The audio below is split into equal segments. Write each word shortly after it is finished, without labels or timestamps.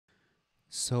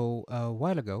So a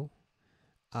while ago,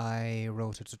 I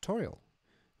wrote a tutorial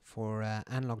for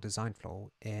analog design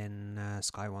flow in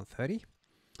Sky130,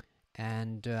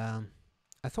 and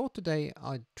I thought today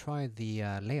I'd try the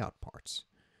layout parts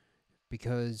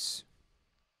because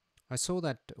I saw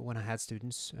that when I had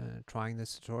students trying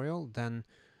this tutorial, then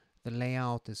the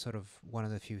layout is sort of one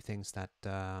of the few things that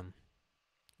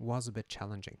was a bit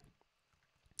challenging.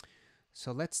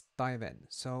 So let's dive in.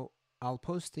 So I'll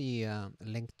post the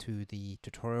link to the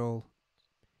tutorial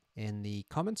in the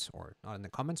comments, or not in the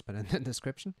comments, but in the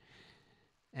description.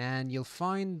 And you'll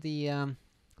find the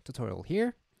tutorial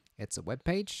here. It's a web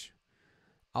page.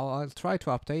 I'll try to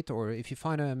update, or if you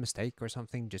find a mistake or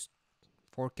something, just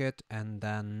fork it and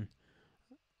then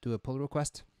do a pull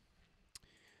request.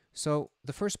 So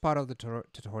the first part of the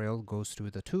tutorial goes through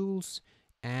the tools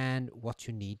and what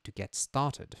you need to get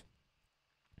started.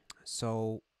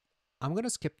 So I'm going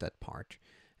to skip that part,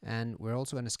 and we're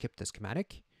also going to skip the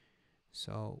schematic.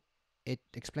 So it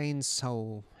explains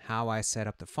how I set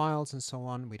up the files and so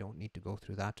on. We don't need to go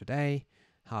through that today.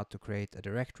 How to create a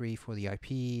directory for the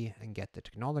IP and get the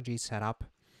technology set up.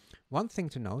 One thing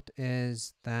to note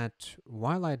is that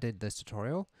while I did this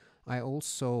tutorial, I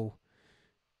also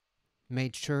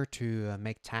made sure to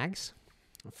make tags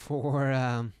for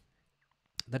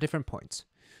the different points.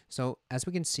 So as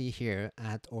we can see here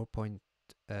at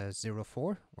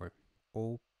 0.04 or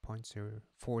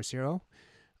 0.040,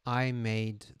 I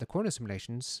made the corner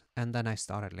simulations and then I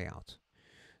started layout.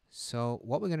 So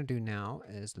what we're going to do now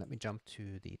is, let me jump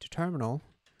to the terminal.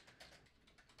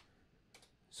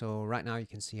 So right now you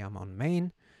can see I'm on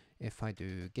main. If I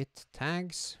do git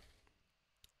tags,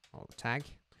 I'll tag,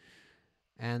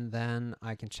 and then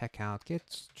I can check out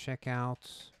git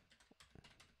checkout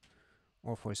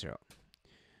 040.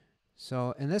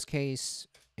 So in this case,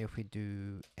 if we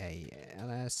do a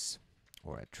ls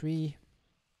or a tree,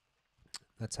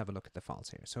 let's have a look at the files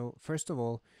here. So first of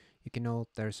all, you can note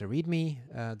there's a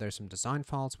README, there's some design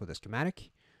files with a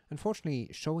schematic. Unfortunately,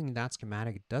 showing that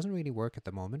schematic doesn't really work at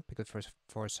the moment because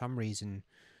for some reason,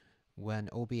 when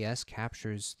OBS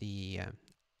captures the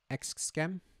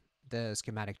XSchem, the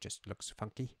schematic just looks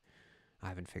funky. I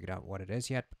haven't figured out what it is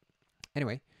yet.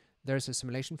 Anyway, there's a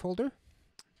simulation folder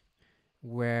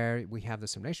where we have the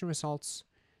simulation results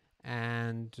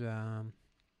and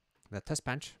the test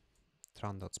bench,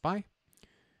 tran.spy.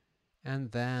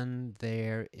 And then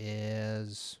there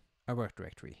is a work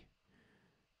directory.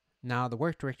 Now the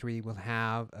work directory will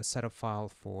have a setup file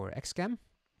for XSchem,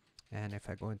 and if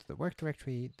I go into the work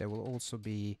directory, there will also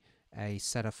be a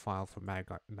setup file for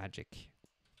Magic.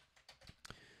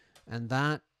 And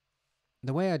that,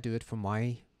 the way I do it for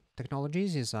my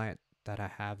technologies is that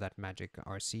I have that Magic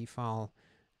RC file,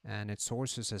 and it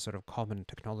sources a sort of common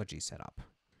technology setup.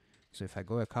 So if I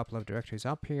go a couple of directories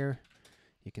up here,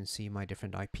 you can see my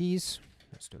different IPs.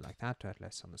 Let's do it like that to add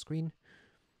less on the screen.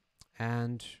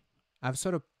 And I've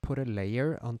sort of put a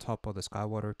layer on top of the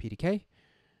Skywater PDK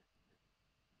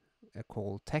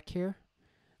called tech here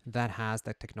that has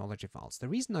the technology files. The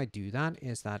reason I do that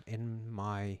is that in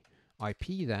my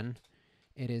IP then,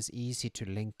 it is easy to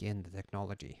link in the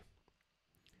technology.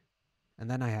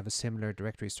 And then I have a similar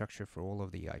directory structure for all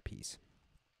of the IPs.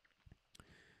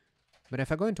 But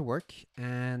if I go into work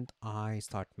and I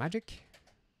start Magic,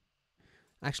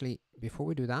 actually, before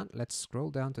we do that, let's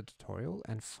scroll down to tutorial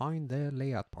and find the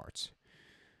layout parts.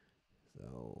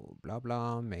 So blah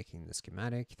blah, making the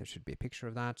schematic. There should be a picture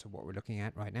of that. So what we're looking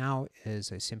at right now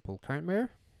is a simple current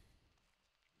mirror.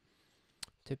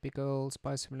 Typical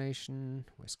SPI simulation.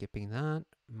 We're skipping that.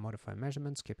 Modify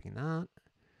measurement, skipping that.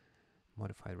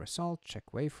 Modify result, check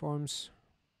waveforms,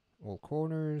 all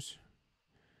corners.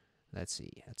 Let's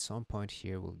see, at some point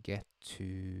here we'll get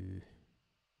to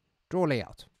draw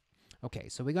layout. Okay,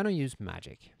 so we're going to use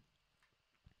Magic.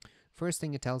 First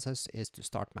thing it tells us is to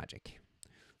start Magic.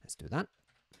 Let's do that.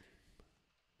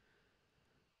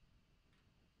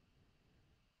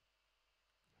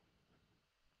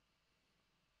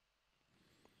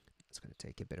 It's going to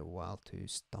take a bit of a while to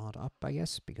start up, I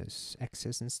guess, because X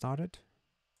isn't started.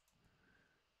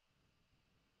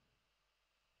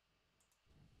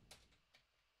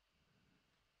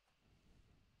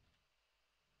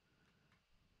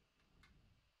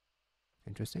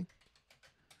 Interesting.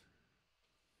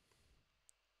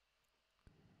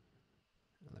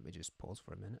 Let me just pause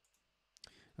for a minute.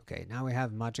 Okay, now we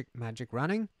have Magic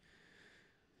running.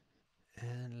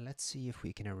 And let's see if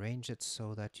we can arrange it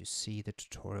so that you see the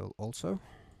tutorial also.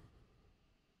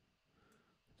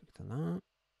 Look at that.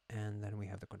 And then we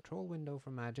have the control window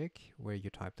for Magic where you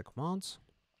type the commands.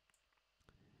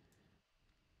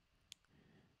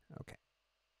 Okay.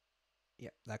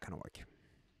 Yeah, that kind of work.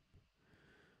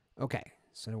 Okay,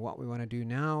 So what we want to do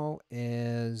now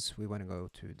is we want to go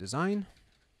to design.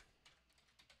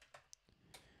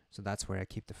 So that's where I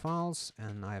keep the files,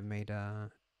 and I've made a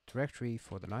directory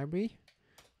for the library.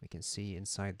 We can see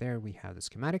inside there we have the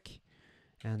schematic,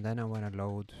 and then I want to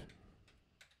load,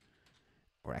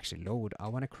 or actually load, I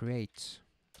want to create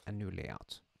a new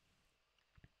layout.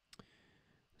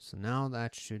 So now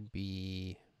that should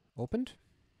be opened.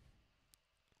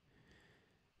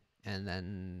 And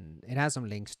then it has some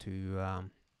links to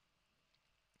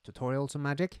tutorials on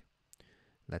Magic.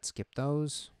 Let's skip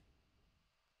those.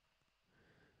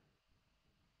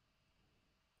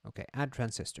 Okay, add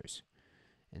transistors.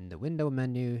 In the window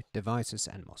menu, devices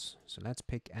NMOS. So let's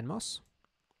pick NMOS.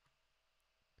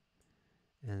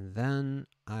 And then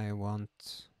I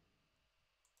want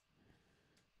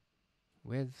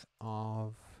width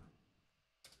of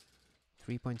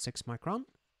 3.6 micron.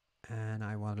 And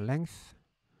I want length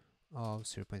of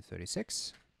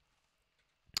 0.36.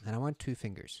 And I want 2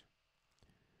 fingers.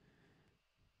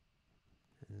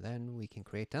 And then we can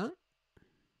create that.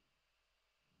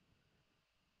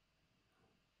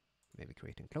 Maybe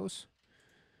create and close.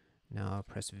 Now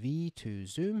press V to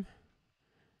zoom.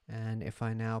 And if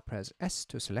I now press S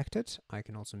to select it, I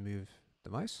can also move the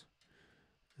mouse.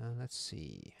 Let's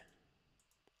see.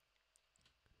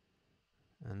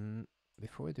 And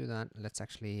before we do that, let's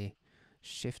actually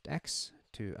Shift X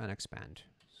to unexpand.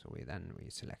 So we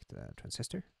select the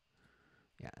transistor.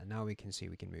 Yeah, and now we can see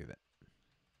we can move it.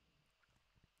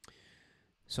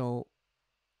 So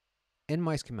in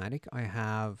my schematic, I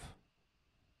have,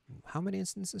 how many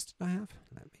instances did I have?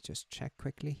 Let me just check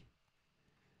quickly.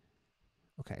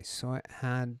 Okay, so I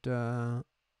had did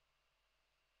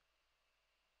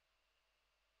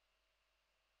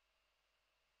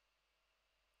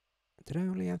I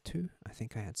only have 2? I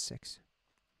think I had 6.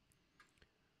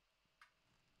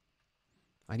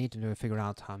 I need to figure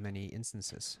out how many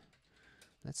instances.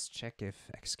 Let's check if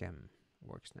Xchem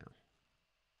works now.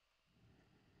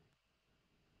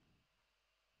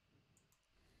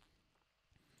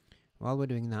 While we're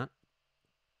doing that,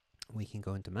 we can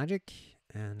go into Magic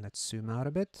and let's zoom out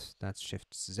a bit. That's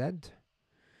Shift Z.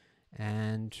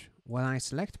 And when I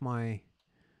select my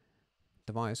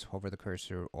device, hover the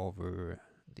cursor over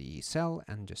the cell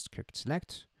and just click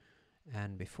select.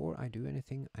 And before I do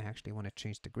anything, I actually want to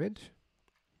change the grid,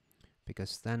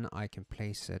 because then I can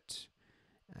place it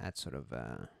at sort of,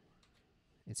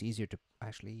 it's easier to,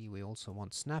 actually we also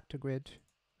want snap to grid,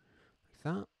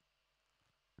 like that.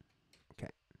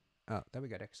 Okay, oh, there we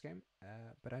got Xchem,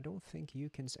 but I don't think you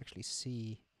can actually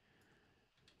see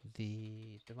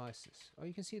the devices. Oh,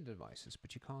 you can see the devices,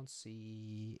 but you can't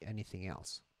see anything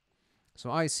else. So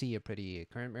I see a pretty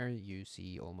current mirror, you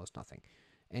see almost nothing.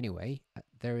 Anyway,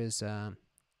 there is a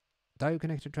diode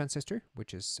connected transistor,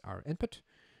 which is our input,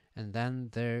 and then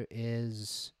there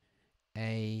is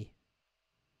a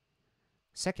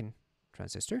second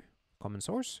transistor, common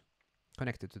source,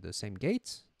 connected to the same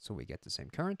gate, so we get the same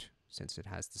current, since it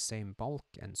has the same bulk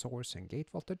and source and gate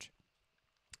voltage.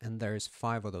 And there's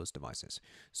 5 of those devices.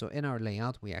 So in our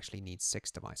layout, we actually need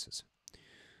 6 devices.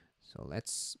 So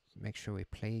let's make sure we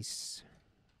place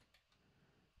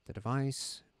the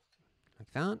device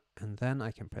like that, and then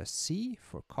I can press C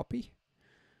for copy.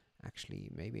 Actually,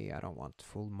 maybe I don't want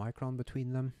full micron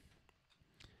between them.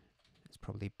 It's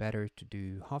probably better to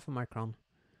do half a micron.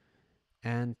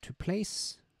 And to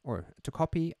place, or to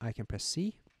copy, I can press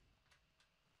C.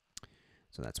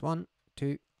 So that's 1,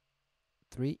 2,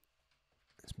 3.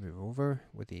 Let's move over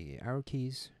with the arrow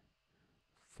keys.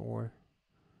 4,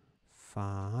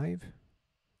 5,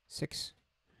 6.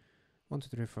 1, 2,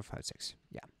 3, 4, 5, 6.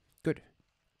 Yeah, good.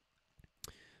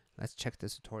 Let's check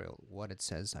this tutorial, what it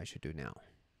says I should do now.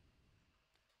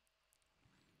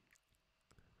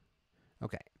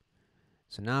 Okay,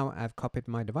 so now I've copied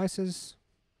my devices.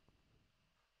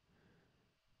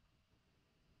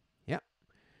 Yeah,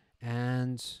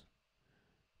 and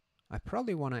I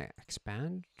probably want to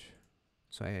expand.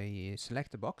 So I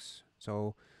select the box.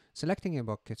 So selecting a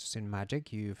box in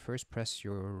Magic, you first press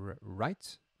your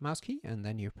right mouse key, and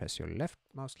then you press your left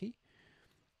mouse key,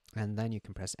 and then you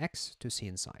can press X to see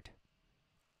inside.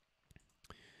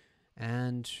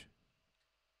 And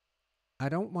I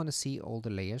don't want to see all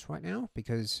the layers right now,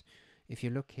 because if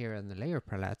you look here in the layer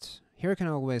palette, here I can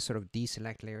always sort of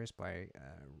deselect layers by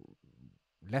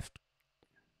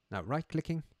right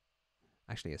clicking.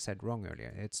 Actually, I said wrong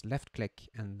earlier. It's left click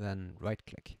and then right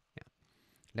click. Yeah,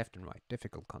 left and right,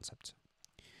 difficult concepts.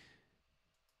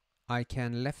 I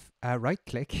can right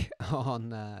click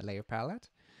on layer palette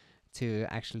to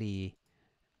actually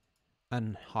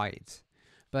unhide.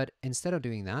 But instead of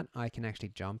doing that, I can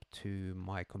actually jump to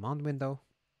my command window,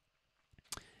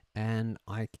 and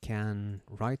I can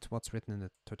write what's written in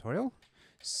the tutorial.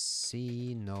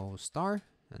 See no star,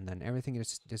 and then everything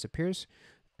disappears.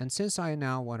 And since I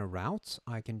now want to route,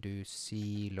 I can do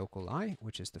C local I,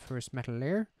 which is the first metal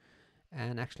layer.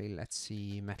 And actually, let's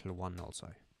see metal 1 also.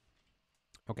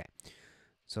 Okay,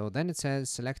 so then it says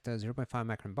select a 0.5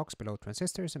 micron box below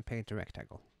transistors and paint a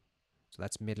rectangle. So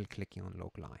that's middle clicking on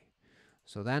local I.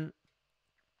 So then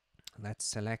let's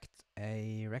select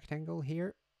a rectangle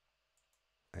here.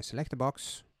 I select the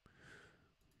box,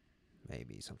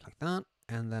 maybe something like that,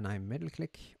 and then I middle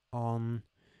click on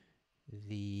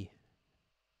the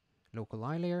local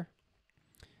I layer.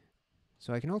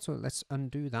 So I can also, let's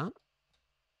undo that.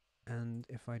 And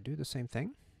if I do the same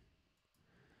thing,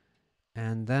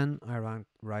 and then I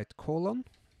write colon,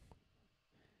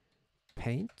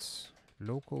 paint,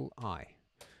 local I.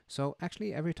 So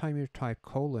actually every time you type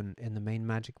colon in the main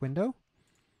magic window,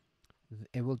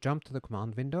 it will jump to the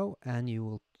command window and you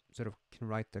will sort of can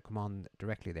write the command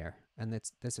directly there. And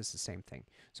this is the same thing.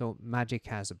 So magic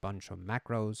has a bunch of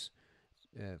macros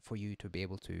for you to be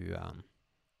able to,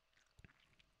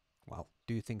 well,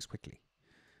 do things quickly.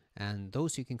 And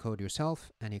those you can code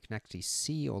yourself, and you can actually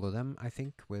see all of them, I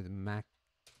think, with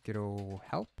macro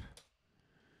help.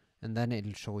 And then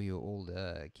it'll show you all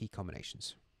the key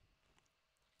combinations.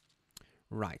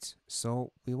 Right,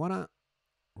 so we want to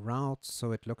route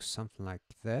so it looks something like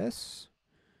this.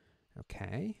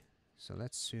 Okay, so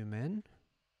let's zoom in.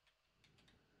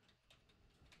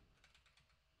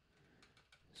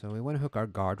 So we want to hook our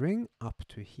guard ring up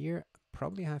to here.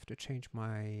 Probably have to change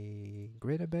my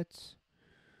grid a bit.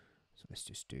 So let's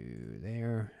just do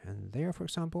there and there, for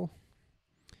example.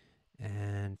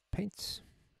 And paint.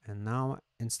 And now,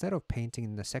 instead of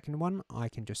painting the second one, I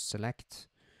can just select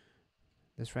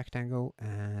this rectangle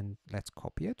and let's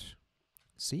copy it.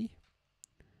 See?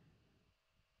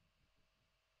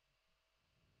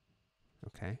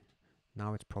 Okay.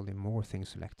 Now it's probably more things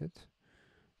selected.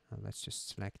 Let's just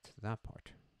select that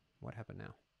part. What happened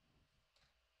now?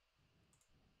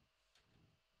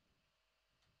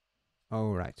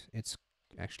 Oh, right. It's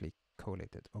actually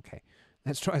collated. Okay.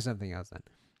 Let's try something else then.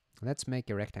 Let's make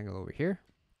a rectangle over here.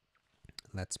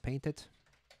 Let's paint it.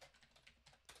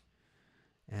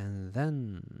 And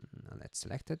then let's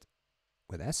select it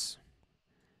with S.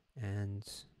 And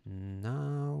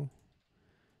now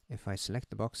if I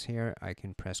select the box here, I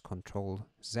can press Ctrl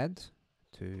Z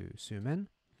to zoom in.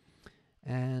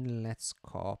 And let's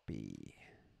copy.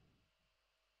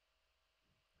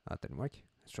 That didn't work.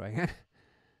 Let's try again.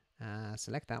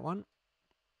 Select that one.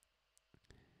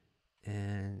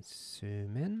 And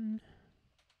zoom in.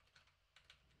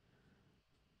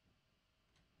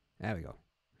 There we go.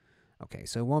 Okay,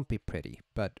 so it won't be pretty,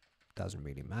 but doesn't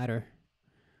really matter.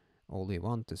 All we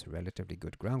want is a relatively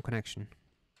good ground connection.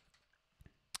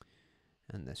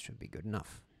 And this should be good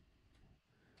enough.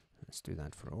 Let's do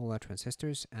that for all our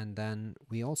transistors. And then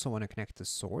we also want to connect the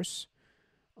source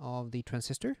of the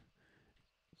transistor.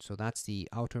 So that's the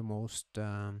outermost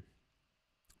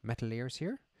metal layers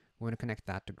here. We want to connect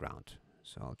that to ground.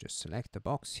 So I'll just select the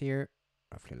box here,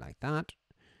 roughly like that,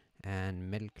 and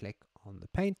middle click on the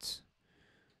paint,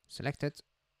 select it,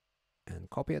 and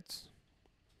copy it.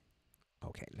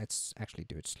 Okay, let's actually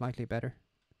do it slightly better.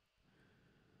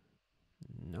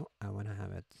 No, I want to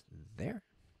have it there.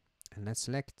 And let's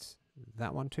select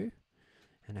that one too.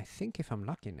 And I think if I'm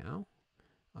lucky now,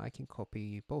 I can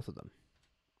copy both of them.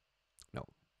 No,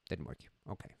 didn't work.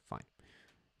 Okay, fine.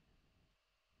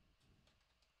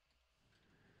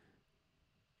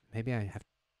 Maybe I have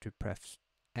to press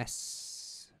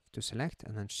S to select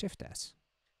and then Shift S.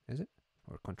 Is it?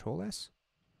 Or Control S?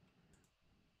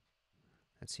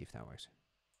 Let's see if that works.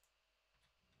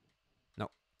 No,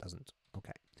 doesn't.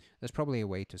 Okay. There's probably a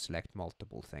way to select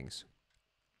multiple things.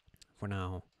 For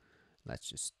now, let's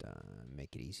just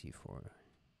make it easy for,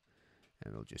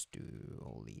 and we'll just do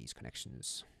all these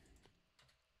connections.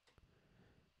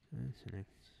 Select,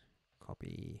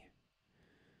 copy,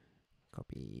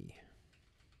 copy.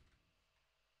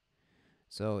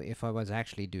 So if I was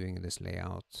actually doing this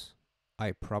layout,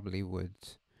 I probably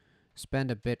would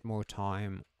spend a bit more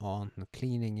time on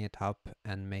cleaning it up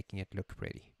and making it look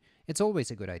pretty. It's always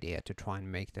a good idea to try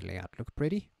and make the layout look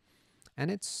pretty. And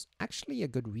it's actually a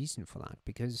good reason for that,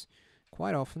 because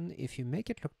quite often if you make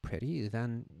it look pretty,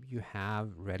 then you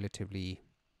have relatively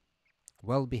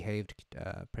well-behaved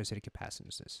parasitic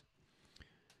capacitances.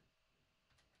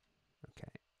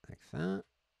 Okay, like that.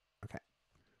 Okay,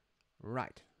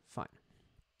 right, fine.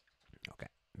 Okay,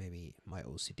 maybe my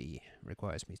OCD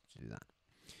requires me to do that.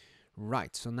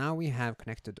 Right, so now we have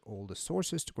connected all the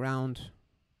sources to ground.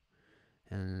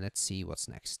 And let's see what's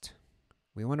next.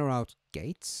 We want to route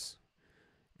gates.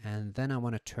 And then I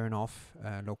want to turn off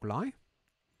local I.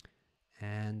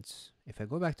 And if I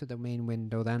go back to the main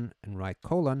window then and write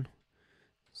colon,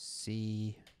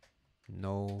 see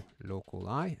no local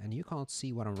I, and you can't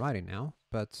see what I'm writing now,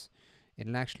 but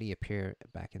it'll actually appear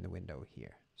back in the window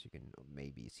here. So you can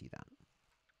maybe see that.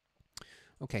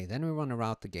 Okay, then we want to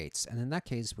route the gates, and in that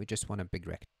case we just want a big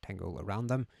rectangle around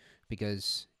them,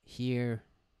 because here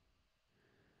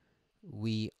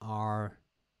we are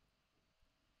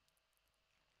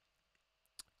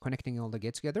connecting all the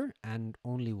gates together, and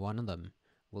only one of them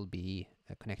will be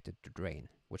connected to drain,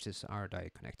 which is our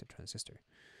die-connected transistor.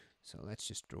 So let's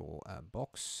just draw a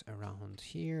box around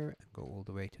here and go all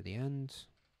the way to the end.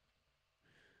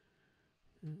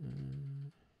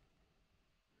 And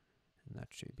that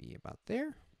should be about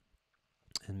there.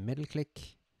 And middle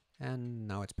click, and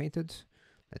now it's painted.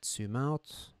 Let's zoom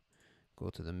out, go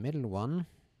to the middle one,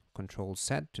 Control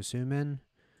Z to zoom in.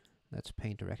 Let's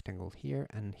paint a rectangle here,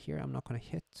 and here I'm not going to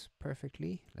hit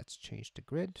perfectly. Let's change the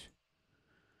grid.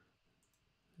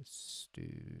 Let's do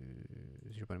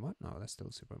 0.1. No, that's still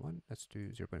 0.1. Let's do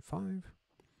 0.5.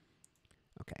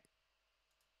 Okay.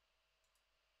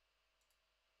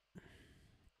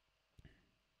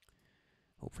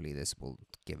 Hopefully this will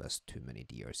give us too many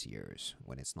DRC errors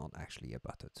when it's not actually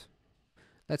abutted.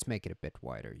 Let's make it a bit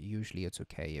wider. Usually it's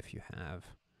okay if you have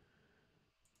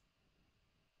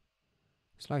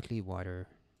slightly wider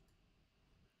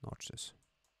notches.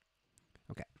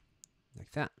 Okay,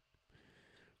 like that.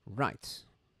 Right.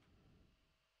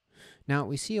 Now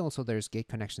we see also there's gate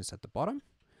connections at the bottom,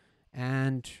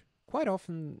 and quite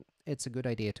often it's a good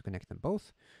idea to connect them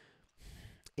both.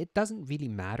 It doesn't really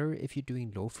matter if you're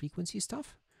doing low frequency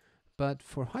stuff, but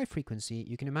for high frequency,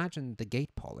 you can imagine the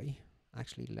gate poly.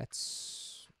 Actually,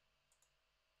 let's...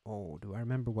 Oh, do I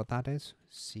remember what that is?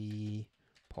 C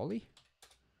poly?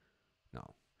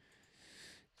 No.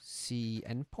 C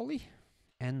N poly?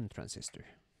 N transistor,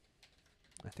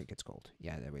 I think it's called.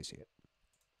 Yeah, there we see it.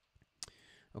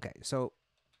 Okay, so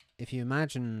if you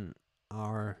imagine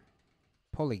our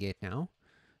poly gate now,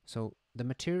 so the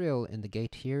material in the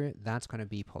gate here, that's going to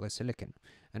be polysilicon.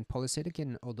 And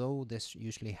polysilicon, although this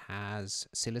usually has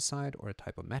silicide or a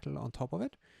type of metal on top of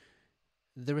it,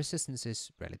 the resistance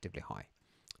is relatively high.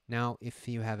 Now, if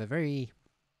you have a very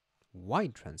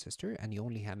wide transistor and you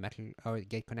only have metal or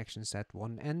gate connections at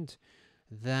one end,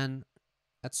 then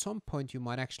at some point you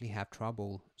might actually have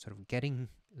trouble sort of getting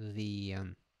the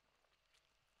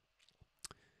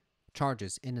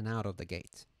charges in and out of the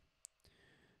gate.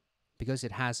 Because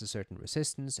it has a certain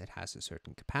resistance, it has a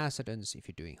certain capacitance. If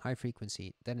you're doing high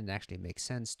frequency, then it actually makes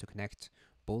sense to connect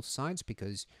both sides,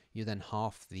 because you then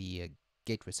half the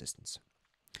gate resistance.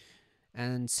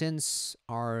 And since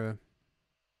our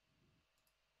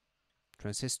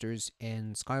transistors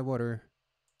in Sky130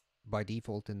 by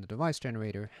default in the device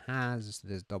generator has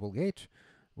this double gate,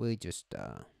 we just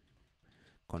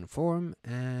conform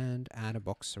and add a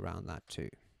box around that too.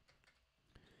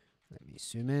 Let me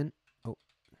zoom in. Oh,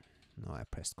 no, I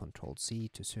pressed Control C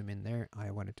to zoom in there.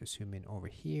 I wanted to zoom in over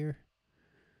here.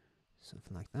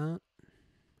 Something like that.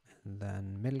 And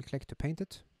then middle click to paint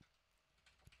it.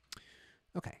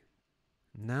 Okay.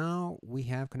 Now we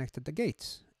have connected the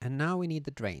gates. And now we need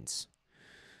the drains.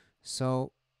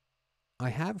 So I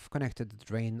have connected the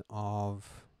drain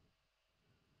of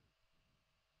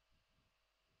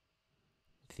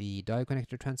the diode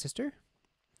connector transistor,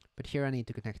 but here I need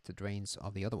to connect the drains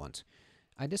of the other ones.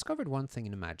 I discovered one thing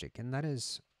in the magic, and that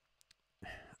is,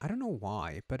 I don't know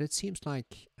why, but it seems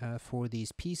like for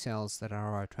these P cells that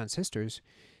are our transistors,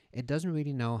 it doesn't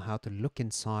really know how to look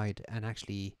inside and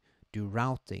actually do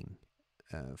routing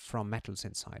from metals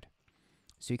inside.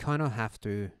 So you kind of have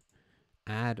to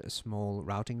add a small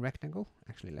routing rectangle.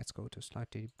 Actually, let's go to a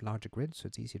slightly larger grid so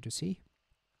it's easier to see.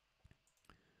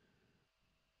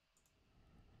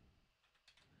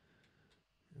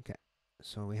 Okay,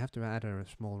 so we have to add a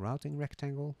small routing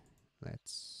rectangle.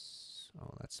 Let's...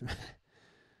 Oh, that's...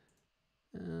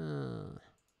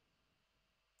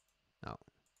 Oh.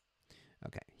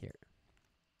 Okay, here.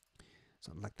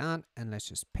 Something like that, and let's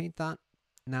just paint that.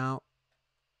 Now,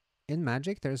 in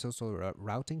Magic, there's also a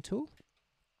routing tool.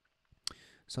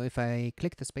 So if I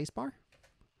click the spacebar,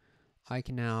 I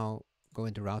can now go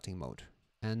into routing mode.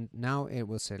 And now it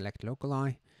will select local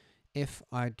I. If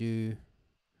I do,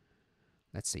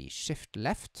 let's see, shift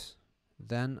left,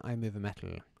 then I move a metal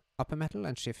up a metal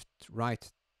and shift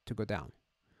right to go down.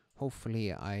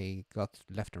 Hopefully I got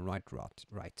left and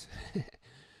right.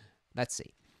 Let's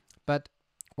see. But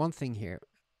one thing here,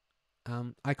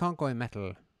 I can't go in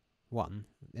metal 1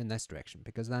 in this direction,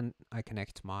 because then I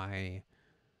connect my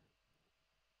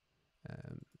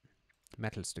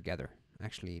metals together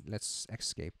Actually, let's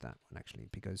escape that one actually,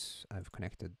 because I've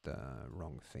connected the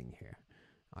wrong thing here.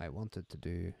 I wanted to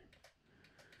do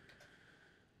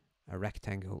a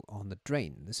rectangle on the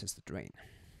drain. This is the drain.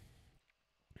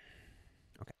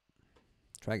 Okay,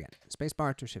 try again.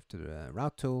 Spacebar to shift to the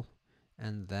route tool,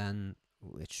 and then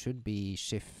it should be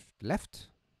shift left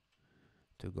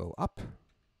to go up.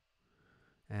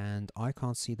 And I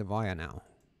can't see the via now,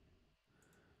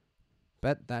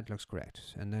 but that looks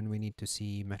correct. And then we need to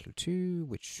see metal 2,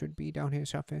 which should be down here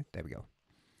somewhere. There we go.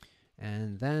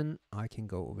 And then I can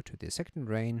go over to the second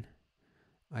drain.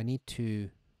 I need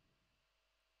to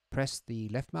press the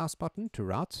left mouse button to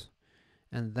route,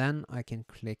 and then I can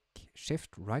click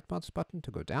shift right mouse button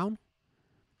to go down.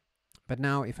 But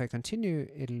now if I continue,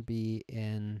 it'll be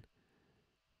in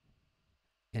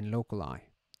local I.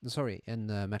 Sorry, in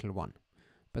the metal 1.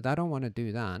 But I don't want to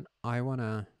do that. I want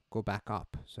to go back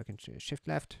up. So I can shift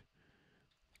left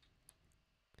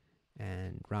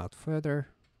and route further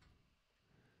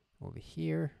over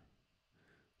here.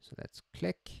 So let's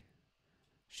click,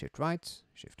 shift right,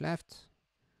 shift left,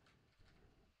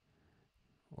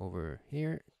 over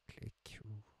here, click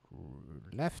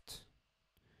left,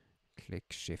 click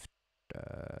shift,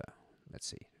 let's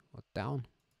see, what, down,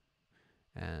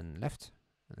 and left,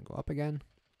 and then go up again,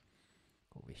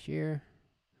 over here,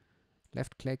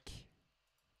 left click,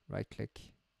 right click,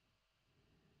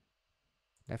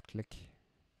 left click,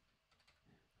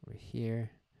 over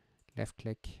here, left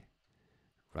click,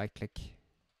 right click,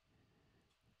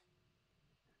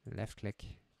 left click,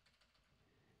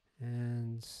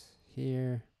 and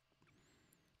here,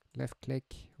 left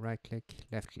click, right click,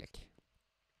 left click.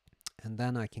 And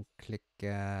then I can click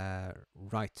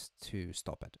right to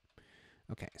stop it.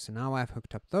 Okay, so now I've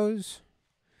hooked up those.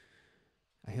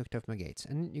 I hooked up my gates.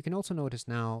 And you can also notice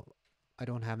now I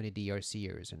don't have any DRC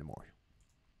errors anymore.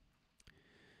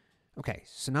 Okay,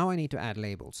 so now I need to add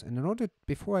labels. And in order,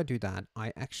 before I do that,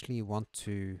 I actually want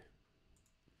to...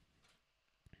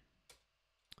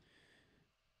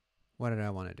 What did I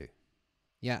want to do?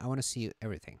 Yeah, I want to see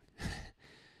everything.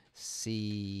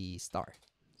 See star.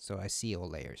 So I see all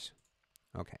layers.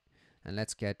 Okay, and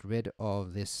let's get rid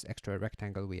of this extra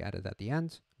rectangle we added at the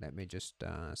end. Let me just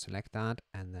select that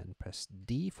and then press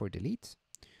D for delete.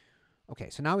 Okay,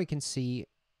 so now we can see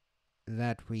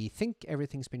that we think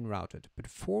everything's been routed,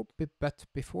 but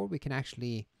before we can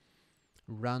actually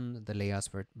run the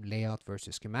layout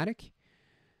versus schematic,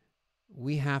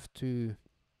 we have to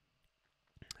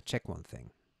check one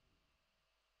thing.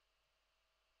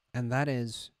 And that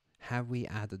is, have we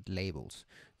added labels?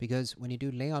 Because when you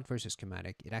do layout versus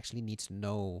schematic, it actually needs to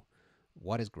know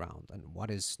what is ground and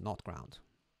what is not ground.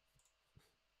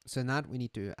 So now we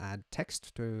need to add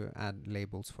text to add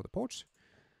labels for the ports.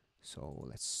 So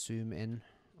let's zoom in.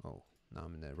 Oh, now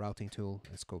I'm in the routing tool.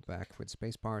 Let's go back with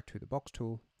spacebar to the box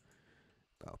tool.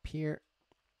 Go up here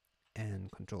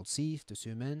and Control C to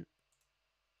zoom in.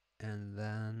 And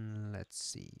then let's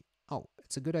see. Oh,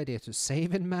 it's a good idea to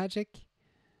save in Magic.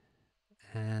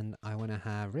 And I want to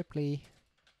have Ripley.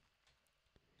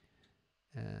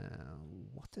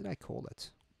 What did I call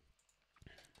it?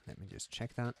 Let me just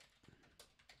check that.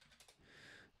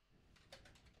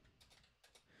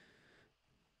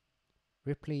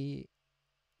 Ripley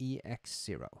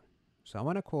EX0. So I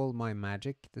want to call my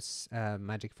magic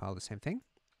file the same thing.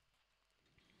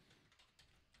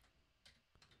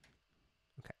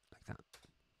 Okay, like that.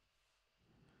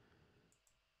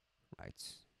 Right.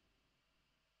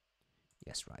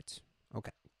 Yes, right.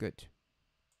 Okay, good.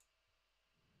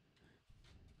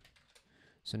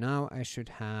 So now I should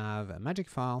have a magic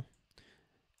file,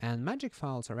 and magic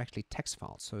files are actually text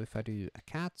files. So if I do a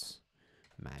cat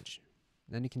mag,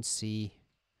 then you can see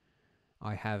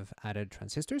I have added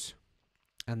transistors,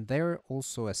 and they're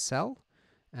also a cell,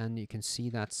 and you can see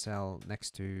that cell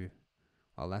next to,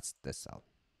 well, that's this cell,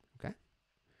 okay?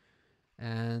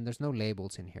 And there's no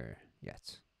labels in here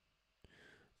yet.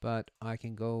 But I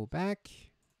can go back.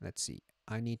 Let's see.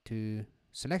 I need to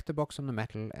select the box on the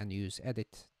metal and use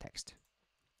edit text.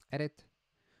 Edit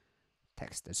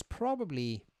text. There's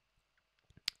probably,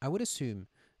 I would assume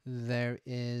there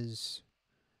is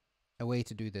a way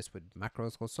to do this with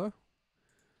macros also.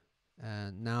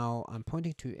 Now I'm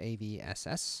pointing to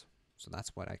AVSS, so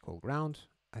that's what I call ground.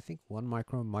 I think 1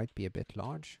 micro might be a bit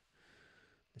large.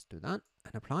 Let's do that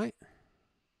and apply.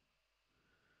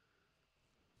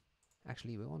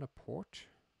 Actually, we want a port.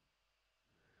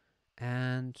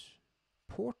 And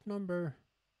port number.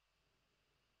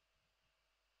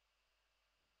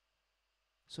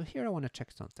 So here I want to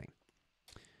check something.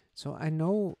 So I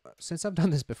know, since I've done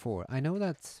this before, I know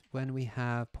that when we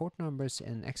have port numbers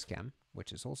in XCAM,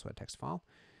 which is also a text file,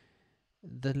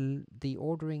 the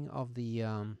ordering of the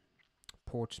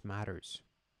ports matters.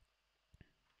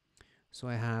 So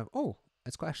I have, oh,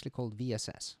 it's actually called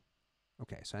VSS.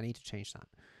 Okay, so I need to change that.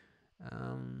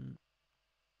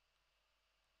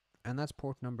 And that's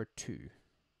port number 2.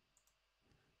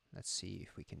 Let's see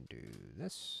if we can do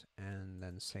this and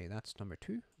then say that's number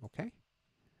 2. Okay.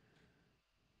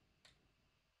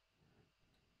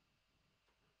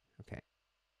 Okay.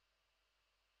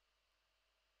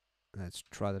 Let's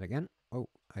try that again. Oh,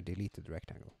 I deleted the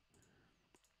rectangle.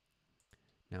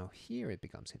 Now here it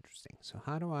becomes interesting. So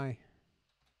how do I...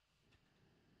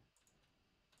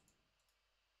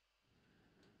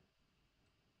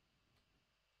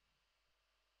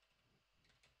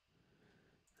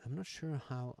 I'm not sure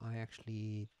how I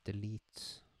actually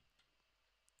delete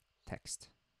text.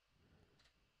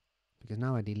 Because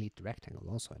now I delete the rectangle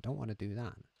also. I don't want to do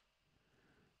that.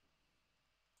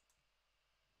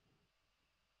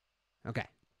 Okay.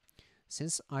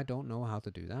 Since I don't know how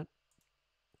to do that,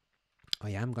 I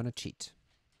am going to cheat.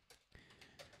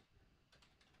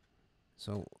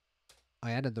 So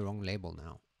I added the wrong label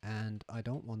now, and I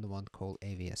don't want the one called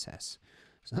AVSS.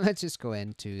 So let's just go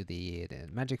into the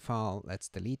magic file. Let's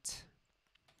delete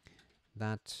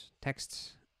that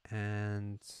text,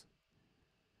 and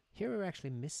here we're actually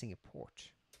missing a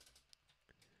port.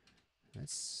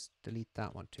 Let's delete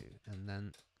that one too, and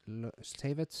then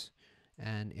save it.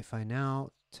 And if I now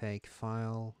take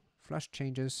file, flush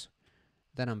changes,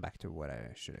 then I'm back to what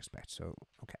I should expect. So,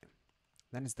 okay,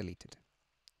 then it's deleted.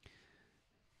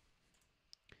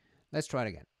 Let's try it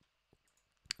again.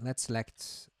 Let's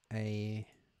select a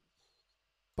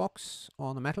box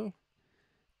on the metal,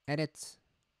 edit,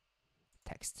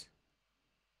 text,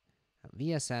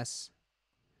 VSS,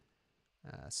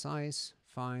 size,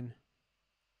 fine.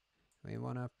 We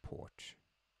want a port.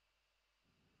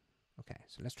 Okay,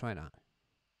 so let's try that.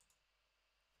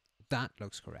 That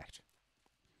looks correct.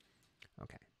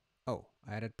 Okay. Oh,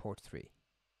 I added port 3.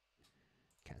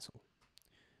 Cancel.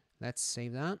 Let's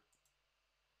save that.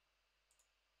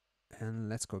 And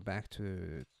let's go back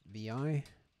to VI.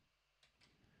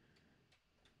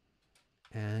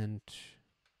 And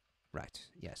right,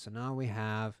 yeah, so now we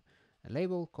have a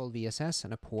label called VSS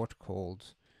and a port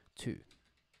called 2.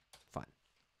 Fine.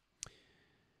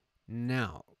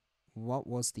 Now, what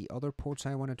was the other ports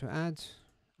I wanted to add?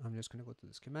 I'm just going to go to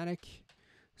the schematic.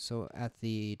 So at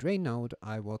the drain node,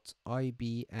 I want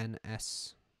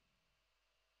IBNS.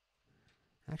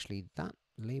 Actually, that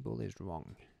label is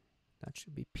wrong. That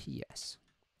should be PS.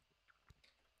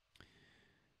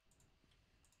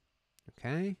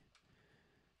 Okay.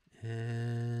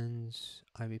 And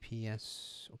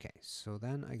IBPS. Okay, so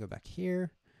then I go back here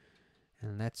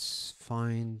and let's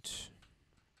find...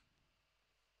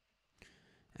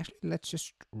 Actually, let's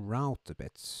just route a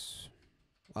bit.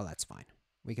 Well, that's fine.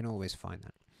 We can always find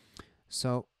that.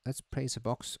 So let's place a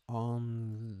box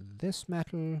on this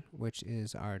metal, which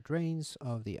is our drains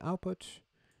of the output,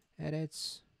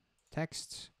 edits,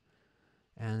 text,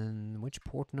 and which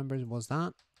port numbers was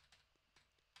that?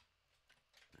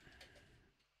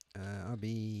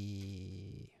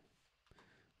 RB.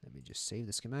 Let me just save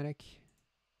the schematic.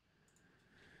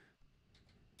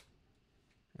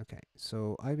 Okay,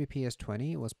 so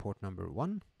IBPS20 was port number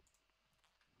 1.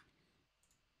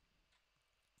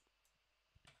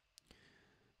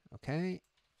 Okay,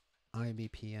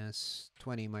 IBPS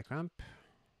 20 microamp.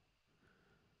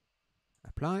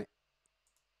 Apply.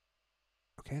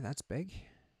 Okay, that's big.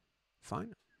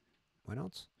 Fine. Why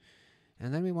not?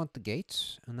 And then we want the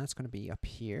gate, and that's going to be up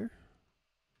here.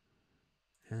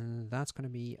 And that's going to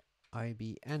be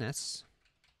IBNS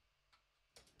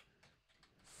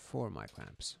 4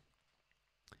 microamps.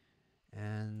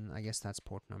 And I guess that's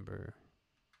port number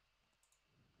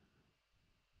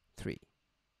 3.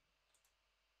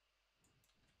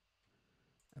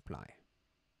 Apply.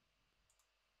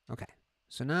 Okay,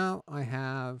 so now I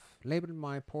have labeled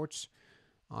my ports.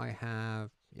 I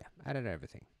have, yeah, added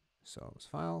everything. So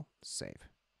file, save.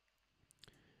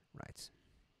 Right.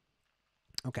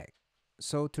 Okay,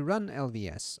 so to run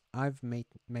LVS, I've made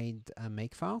a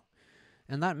makefile,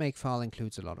 and that makefile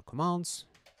includes a lot of commands.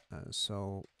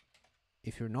 So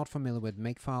if you're not familiar with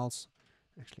makefiles,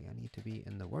 actually I need to be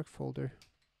in the work folder.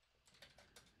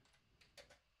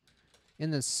 In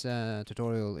this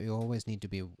tutorial, you always need to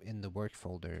be in the work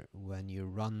folder when you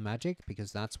run Magic,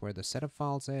 because that's where the setup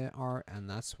files are, and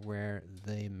that's where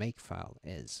the makefile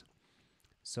is.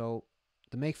 So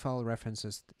the makefile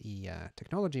references the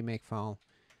technology makefile,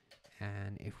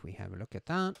 and if we have a look at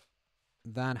that,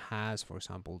 that has, for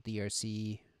example,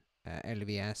 DRC,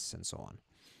 LVS, and so on.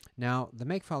 Now, the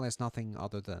makefile is nothing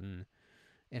other than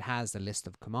it has the list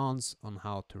of commands on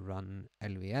how to run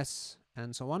LVS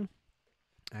and so on.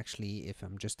 Actually, if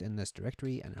I'm just in this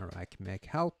directory and I make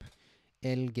help,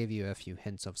 it'll give you a few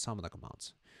hints of some of the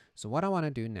commands. So what I want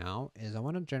to do now is I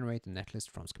want to generate a netlist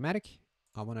from schematic.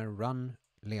 I want to run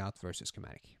layout versus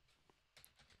schematic.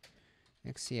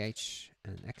 XCH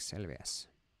and XLVS.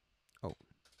 Oh.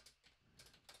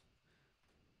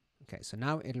 Okay, so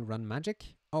now it'll run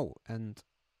magic. Oh, and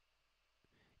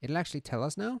it'll actually tell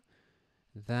us now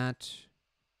that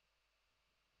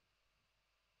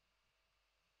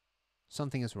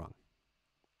something is wrong.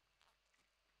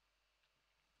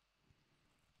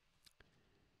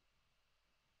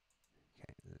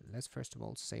 Okay, let's first of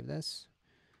all save this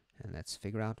and let's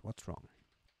figure out what's wrong.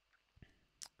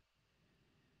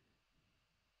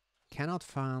 Cannot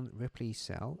find Ripley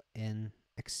cell in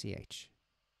XCH.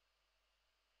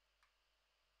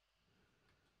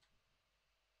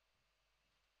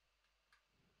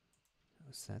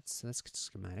 So that's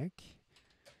schematic.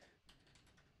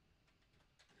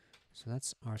 So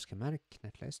that's our schematic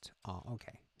netlist. Oh,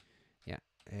 okay. Yeah,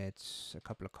 it's a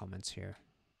couple of comments here.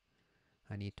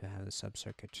 I need to have the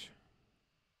sub-circuit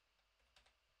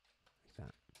like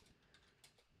that.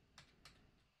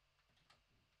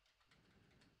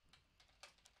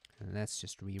 And let's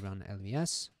just rerun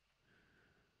LVS.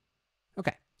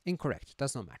 Okay, incorrect.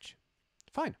 Does not match.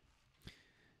 Fine.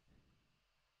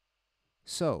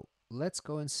 So let's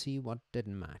go and see what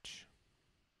didn't match.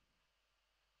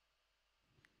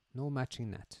 No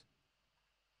matching net.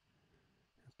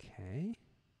 Okay.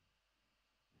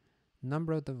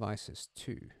 Number of devices,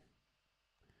 2.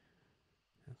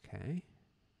 Okay.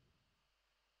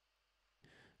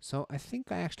 So I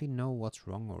think I actually know what's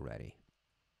wrong already.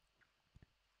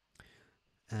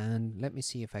 And let me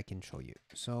see if I can show you.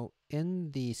 So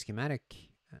in the schematic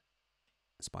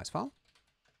spice file,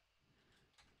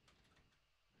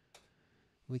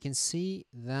 we can see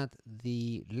that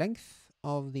the length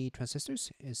of the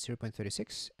transistors is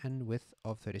 0.36 and width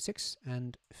of 36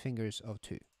 and fingers of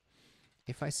 2.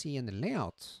 If I see in the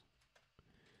layout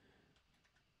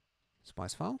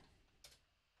spice file,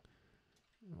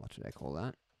 what should I call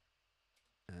that?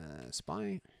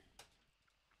 Spy.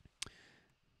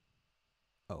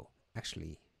 Oh,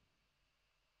 actually,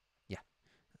 yeah,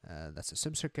 that's a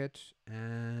subcircuit.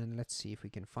 And let's see if we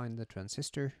can find the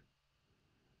transistor.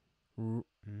 So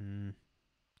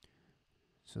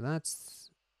that's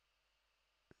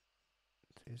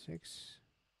 36.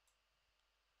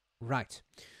 Right.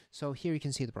 So here you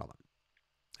can see the problem.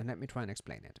 And let me try and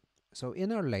explain it. So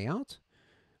in our layout,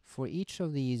 for each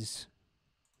of these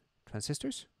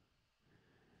transistors,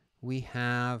 we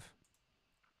have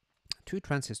 2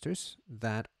 transistors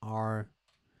that are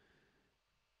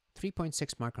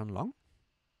 3.6 micron long.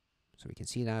 So we can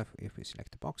see that if we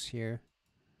select the box here,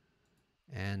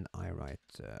 and I write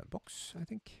box, I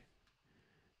think,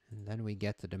 and then we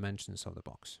get the dimensions of the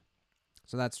box.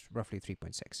 So that's roughly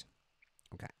 3.6.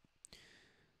 Okay.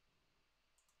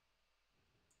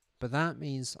 But that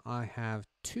means I have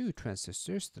 2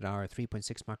 transistors that are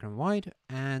 3.6 micron wide,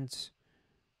 and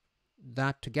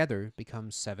that together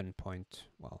becomes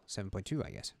 7.2,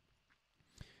 I guess.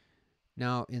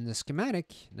 Now in the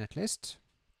schematic netlist,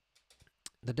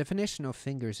 the definition of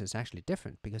fingers is actually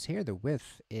different, because here the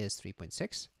width is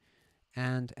 3.6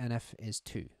 and NF is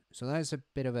 2. So that is a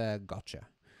bit of a gotcha.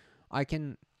 I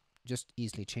can just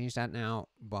easily change that now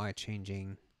by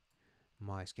changing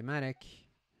my schematic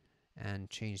and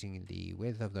changing the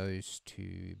width of those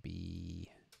to be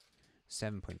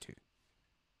 7.2.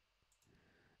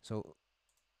 So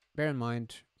bear in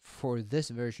mind, for this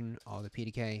version of the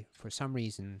PDK, for some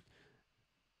reason,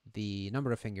 the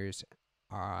number of fingers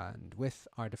and width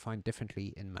are defined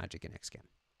differently in Magic and XChem.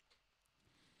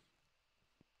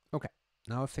 Okay,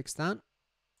 now I've fixed that.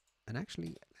 And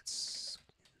actually, let's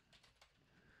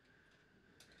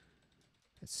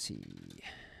see.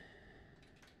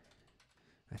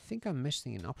 I think I'm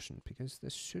missing an option, because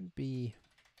this should be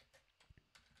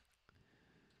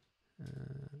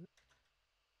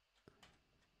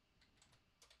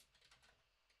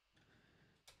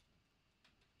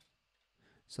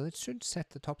so it should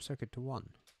set the top circuit to 1.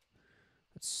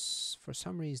 But for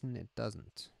some reason it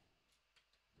doesn't.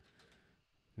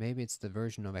 Maybe it's the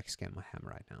version of XChem I have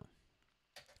right now.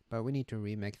 But we need to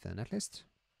remake the netlist.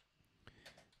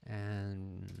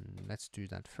 And let's do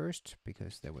that first,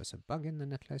 because there was a bug in the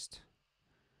netlist.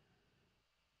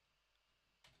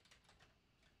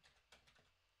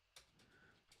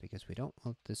 Because we don't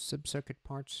want the sub-circuit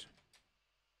parts.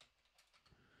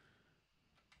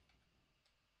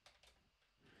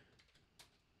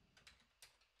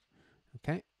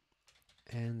 Okay.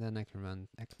 And then I can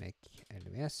make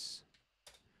LVS.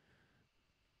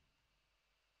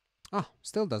 Ah,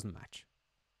 still doesn't match.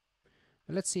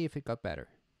 Let's see if it got better.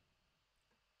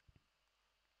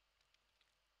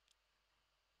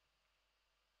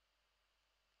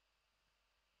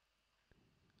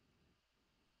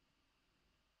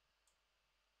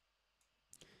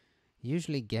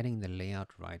 Usually getting the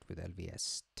layout right with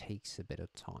LVS takes a bit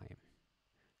of time,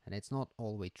 and it's not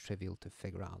always trivial to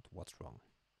figure out what's wrong.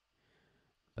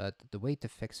 But the way to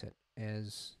fix it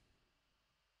is...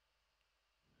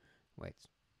 wait.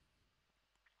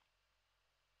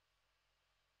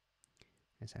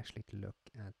 Is actually to look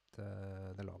at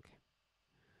the log.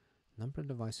 Number of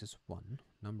devices 1,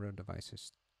 number of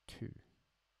devices 2.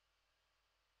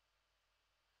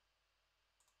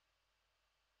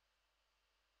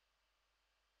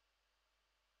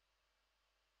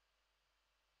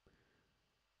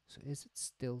 So is it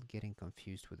still getting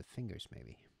confused with the fingers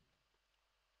maybe?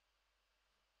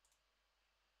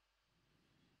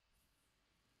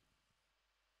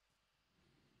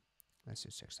 Let's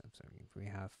just check something. If we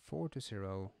have 4 to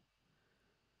 0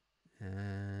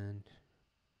 and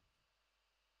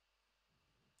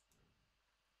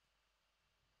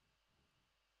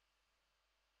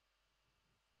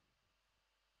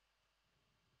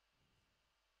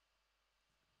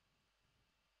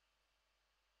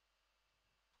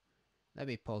let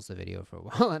me pause the video for a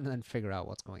while and then figure out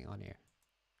what's going on here.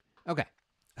 Okay,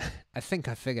 I think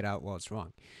I figured out what's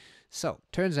wrong. So,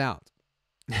 turns out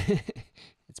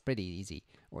it's pretty easy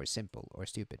or simple or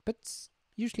stupid, but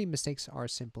usually mistakes are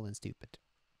simple and stupid.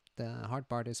 The hard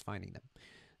part is finding them.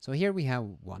 So here we have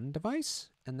 1 device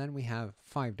and then we have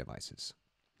 5 devices.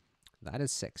 That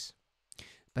is 6.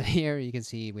 But here you can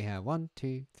see we have 1,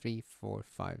 2, 3, 4,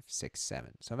 5, 6,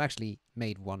 7. So I've actually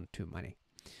made 1 too many.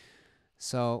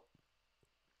 So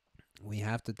we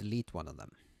have to delete one of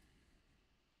them.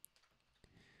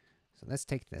 So let's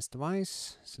take this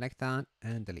device, select that,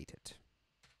 and delete it.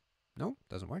 No,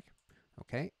 doesn't work.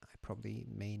 Okay, I probably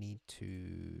may need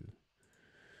to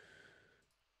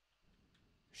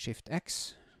Shift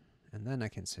X, and then I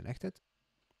can select it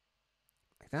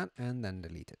like that, and then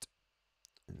delete it.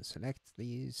 And select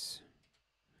these.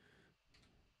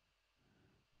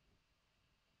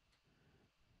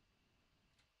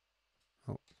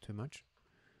 Oh, too much.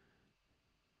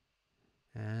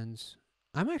 And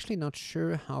I'm actually not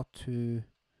sure how to...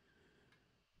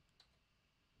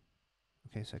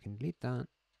 okay, so I can delete that,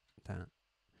 that.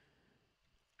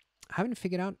 I haven't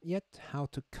figured out yet how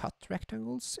to cut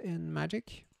rectangles in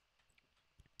Magic,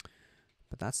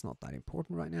 but that's not that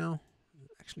important right now.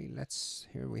 Actually,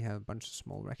 here we have a bunch of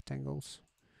small rectangles.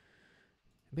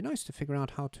 It'd be nice to figure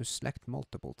out how to select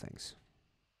multiple things,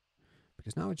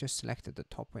 because now I just selected the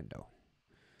top window,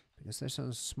 because there's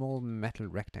some small metal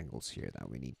rectangles here that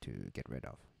we need to get rid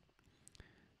of.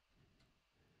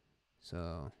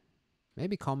 So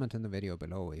maybe comment in the video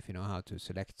below if you know how to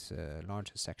select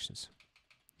larger sections,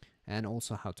 and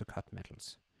also how to cut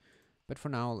metals. But for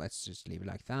now, let's just leave it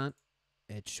like that.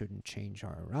 It shouldn't change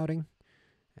our routing.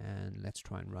 And let's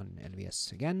try and run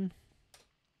LVS again.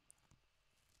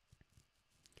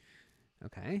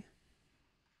 Okay.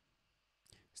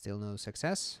 Still no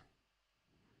success.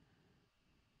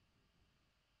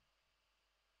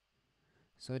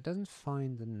 So it doesn't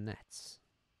find the nets.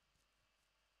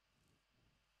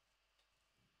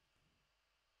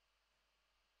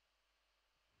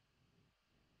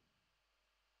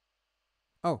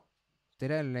 Oh,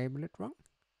 did I label it wrong?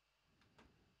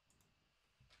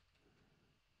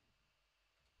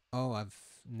 Oh, I've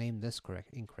named this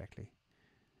incorrectly.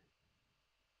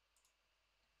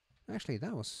 Actually,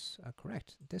 that was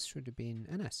correct. This should have been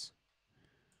NS.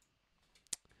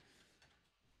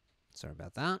 Sorry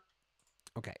about that.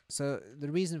 Okay, so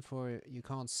the reason for... you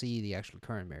can't see the actual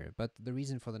current mirror, but the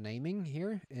reason for the naming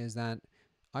here is that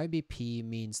IBP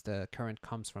means the current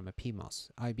comes from a PMOS.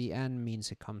 IBN means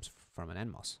it comes from an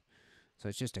NMOS. So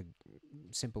it's just a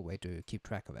simple way to keep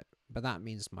track of it. But that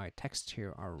means my texts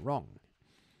here are wrong.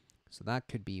 So that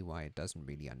could be why it doesn't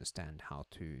really understand how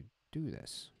to do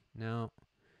this. Now,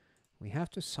 we have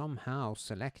to somehow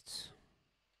select...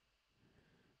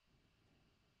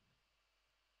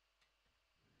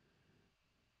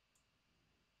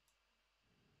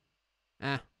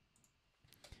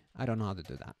 I don't know how to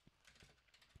do that.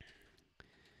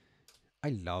 I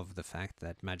love the fact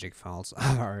that magic files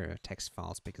are text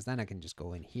files, because then I can just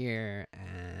go in here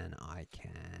and I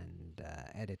can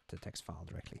edit the text file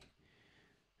directly.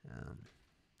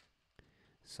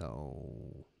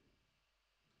 So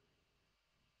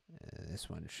this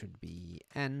one should be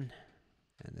N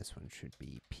and this one should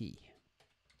be P.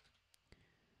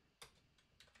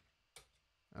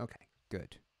 Okay,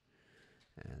 good.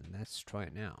 And let's try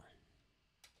it now.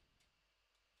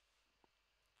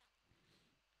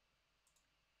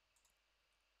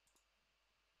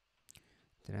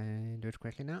 Did I do it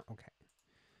correctly now? Okay.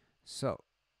 So,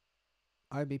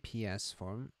 IBPS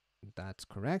form, that's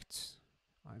correct.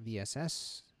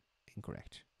 VSS,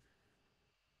 incorrect.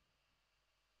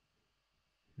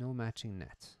 No matching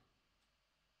net.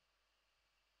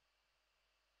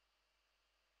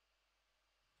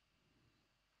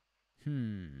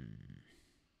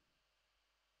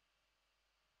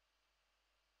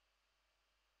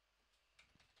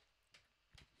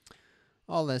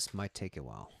 All this might take a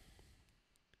while.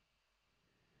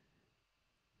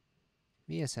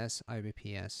 VSS,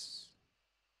 IBPS.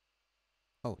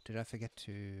 Oh, did I forget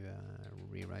to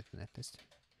rewrite the netlist?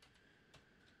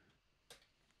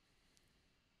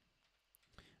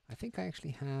 I think I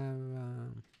actually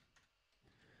have...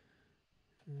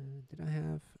 did I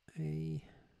have a...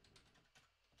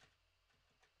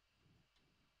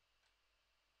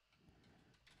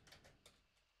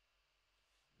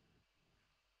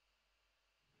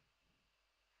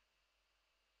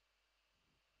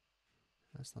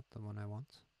 That's not the one I want.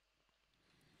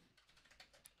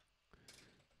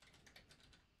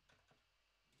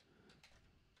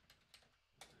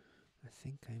 I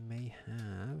think I may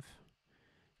have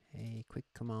a quick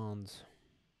command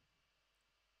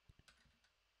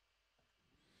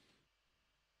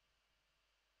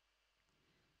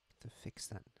to fix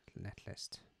that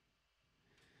netlist.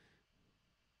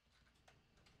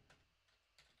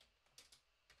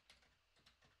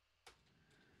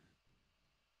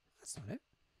 That's not it.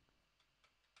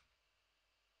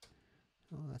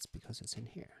 Oh, that's because it's in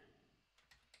here.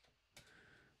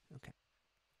 Okay.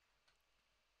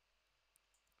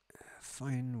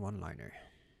 Fine one-liner.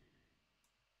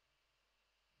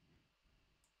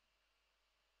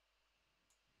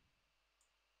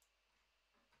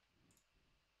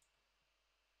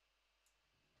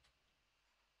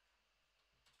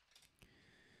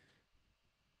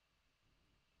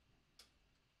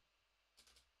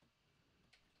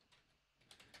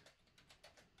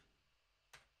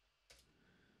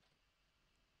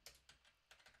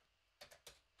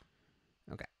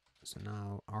 Okay, so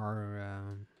now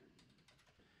our...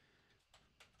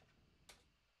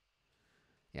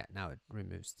 yeah, now it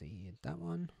removes that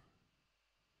one.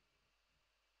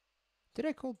 Did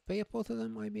I call both of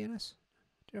them IBNS?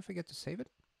 Did I forget to save it?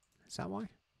 Is that why?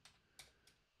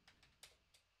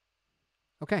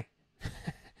 Okay.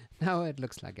 Now it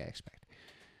looks like I expect.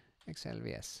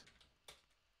 XLVS.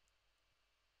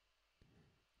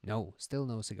 No, still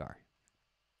no cigar.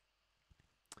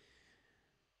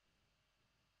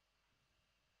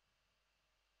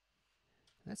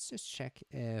 Let's just check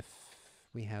if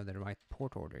we have the right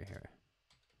port order here.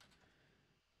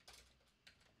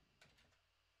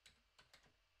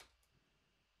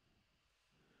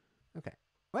 Okay.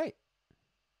 Wait.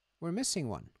 We're missing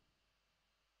one.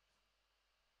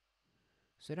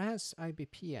 So it has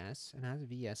IBPS and has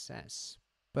VSS,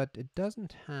 but it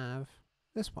doesn't have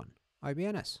this one,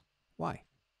 IBNS. Why?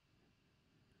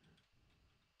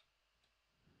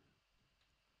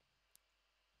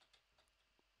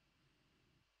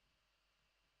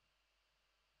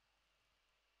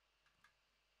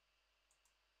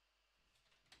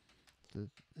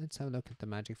 Let's have a look at the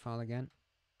magic file again.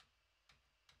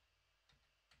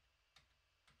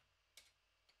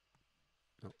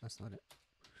 No, that's not it.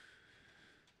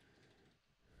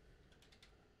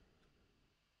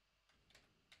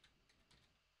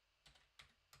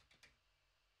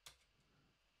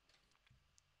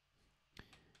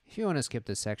 If you want to skip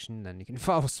this section, then you can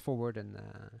fast forward and...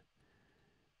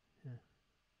 yeah.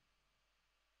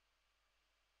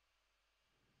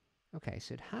 Okay,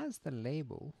 so it has the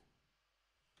label,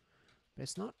 but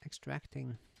it's not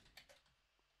extracting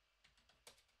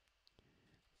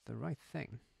the right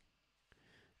thing.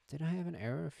 Did I have an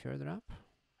error further up?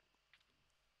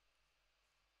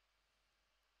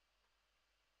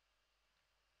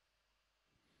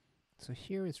 So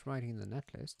here it's writing the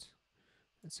netlist.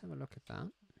 Let's have a look at that.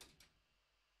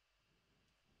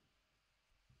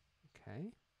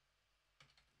 Okay.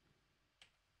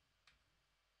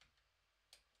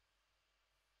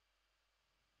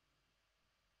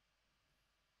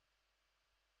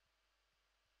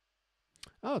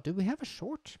 Oh, do we have a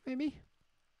short, maybe?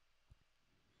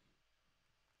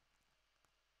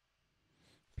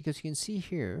 Because you can see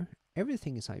here,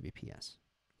 everything is IBPS,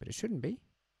 but it shouldn't be.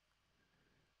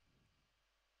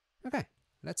 Okay,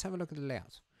 let's have a look at the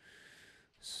layout.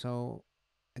 So,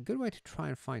 a good way to try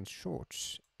and find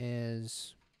shorts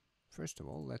is, first of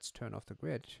all, let's turn off the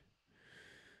grid.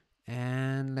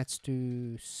 And let's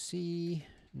do C,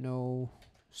 no,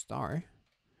 star.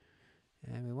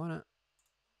 And we want to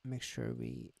make sure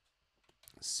we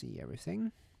see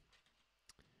everything.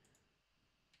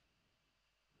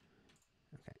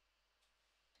 Okay.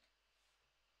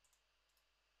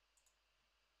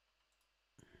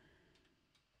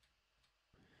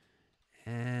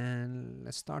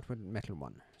 let's start with metal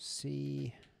 1.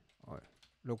 C, or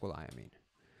local I mean.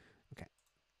 Okay,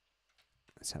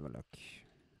 let's have a look.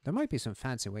 There might be some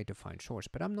fancy way to find shorts,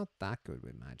 but I'm not that good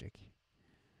with magic.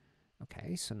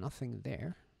 Okay, so nothing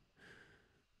there.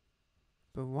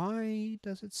 But why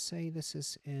does it say this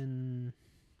is in...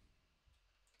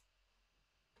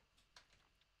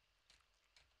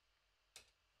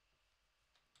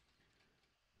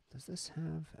 Does this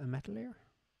have a metal layer?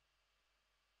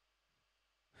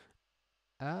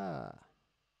 Ah.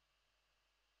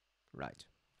 Right.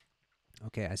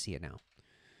 Okay, I see it now.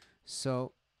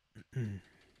 So,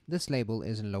 this label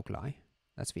is in local I.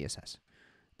 That's VSS.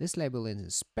 This label is in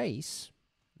space.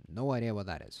 No idea what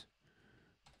that is.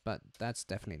 But that's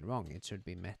definitely wrong. It should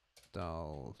be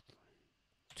metal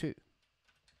 2.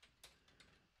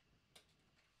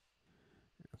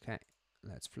 Okay,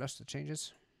 let's flush the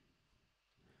changes.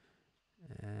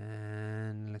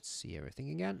 And let's see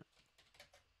everything again.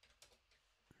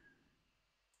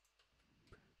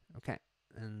 Okay,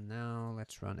 and now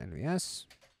let's run LVS.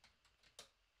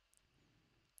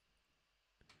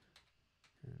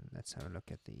 And let's have a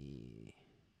look at the...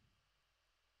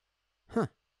 Huh.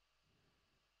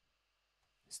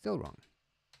 Still wrong.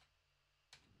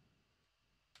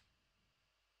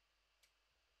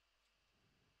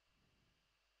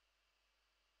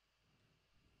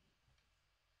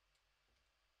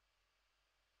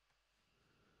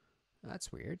 That's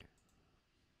weird.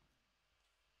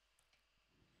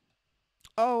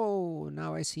 Oh,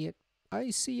 now I see it.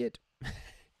 I see it.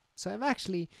 So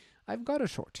I've got a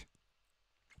short.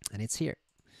 And it's here.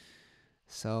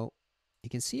 So you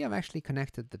can see I've actually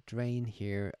connected the drain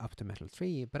here up to metal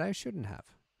 3, but I shouldn't have.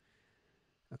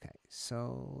 Okay,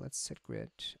 so let's set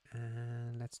grid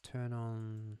and let's turn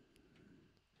on...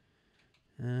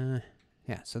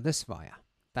 yeah, so this via.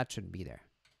 That shouldn't be there.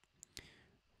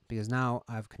 Because now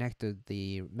I've connected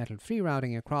the metal 3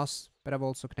 routing across, but I've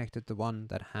also connected the one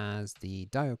that has the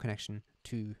diode connection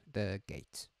to the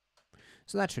gate.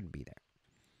 So that shouldn't be there.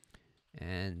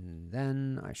 And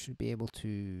then I should be able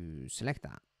to select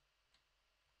that.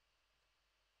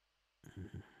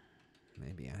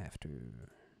 Maybe I have to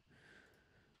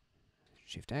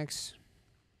Shift X,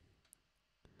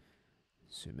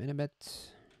 zoom in a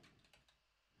bit,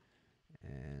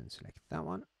 and select that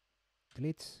one,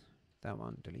 delete, that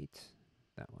one, delete,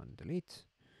 that one, delete,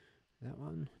 that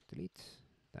one, delete,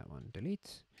 that one,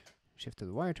 delete, shift to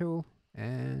the wire tool,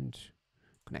 and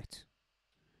connect.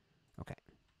 Okay.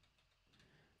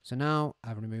 So now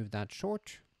I've removed that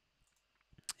short.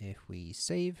 If we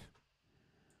save,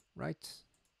 right,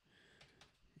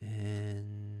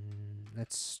 and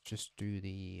let's just do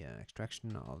the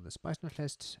extraction of the spice net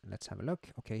list. Let's have a look.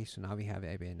 Okay, so now we have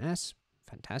ABNS.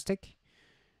 Fantastic.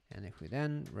 And if we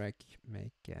then make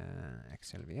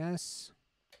XLVS,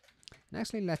 and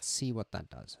actually let's see what that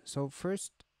does. So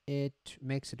first it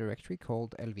makes a directory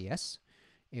called LVS,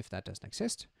 if that doesn't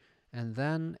exist, and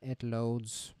then it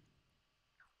loads,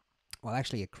 well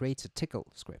actually it creates a tickle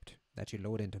script that you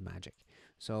load into Magic.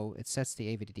 So it sets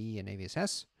the AVDD and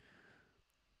AVSS,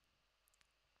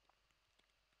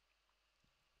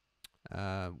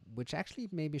 which actually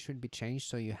maybe should be changed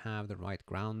so you have the right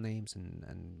ground names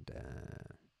and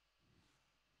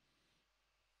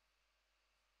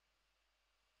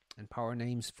power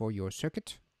names for your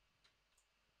circuit.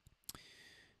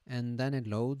 And then it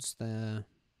loads the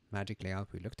Magic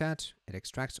layout we looked at. It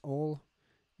extracts all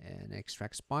and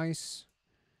extracts spice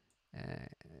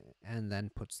and then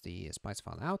puts the spice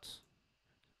file out.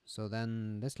 So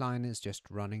then this line is just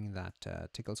running that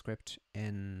tickle script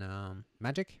in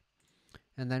Magic.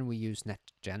 And then we use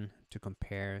NetGen to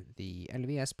compare the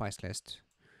LVS spice list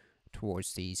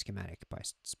towards the schematic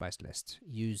spice list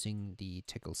using the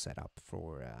tickle setup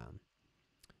for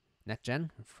NetGen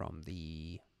from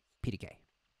the PDK.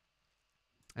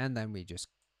 And then we just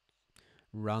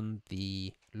run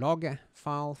the log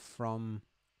file from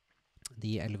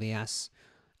the LVS.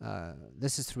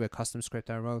 This is through a custom script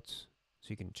I wrote, so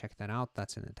you can check that out.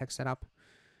 That's in the text setup.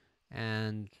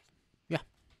 And yeah,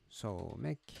 so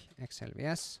make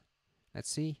XLVS. Let's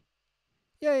see.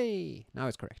 Yay! Now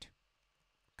it's correct.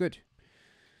 Good.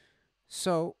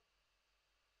 So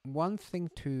one thing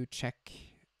to check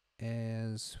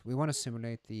is we want to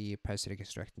simulate the parasitic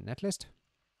extracted netlist.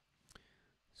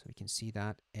 So we can see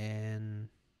that in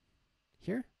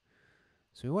here.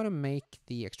 So we want to make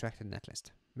the extracted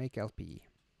netlist. Make LPE.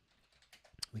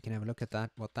 We can have a look at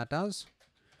that, what that does.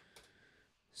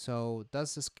 So it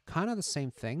does this kind of the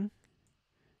same thing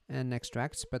and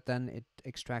extracts, but then it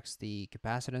extracts the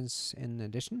capacitance in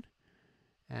addition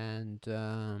and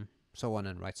so on,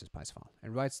 and writes the spice file. It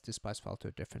writes the spice file to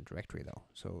a different directory though.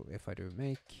 So if I do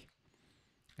make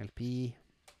LP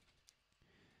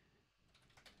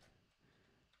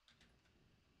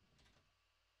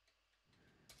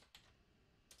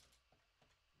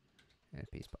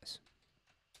LP spice.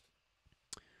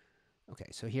 Okay,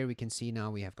 so here we can see now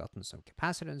we have gotten some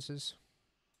capacitances.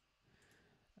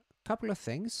 Couple of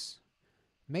things.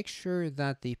 Make sure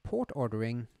that the port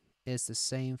ordering is the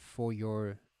same for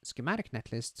your schematic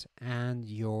netlist and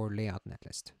your layout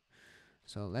netlist.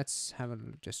 So let's have a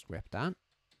just grep that.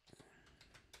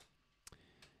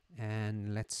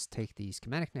 And let's take the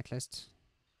schematic netlist.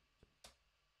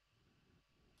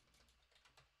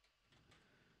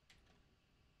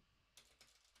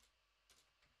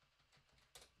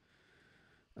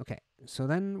 Okay, so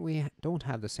then we don't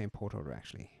have the same port order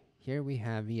actually. Here we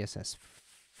have VSS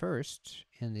first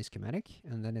in the schematic,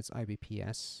 and then it's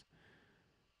IBPS.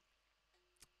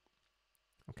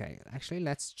 Okay, actually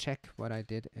let's check what I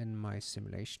did in my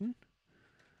simulation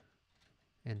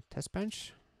in test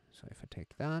bench. So if I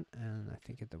take that, and I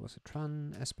think there was a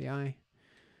tron SPI,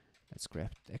 let's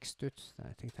grep extut,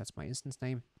 I think that's my instance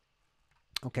name.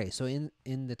 Okay, so in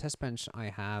the test bench I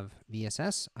have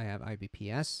VSS, I have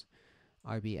IBPS,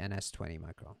 IBNS20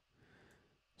 micro.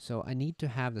 So I need to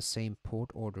have the same port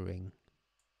ordering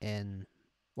in,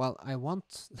 well, I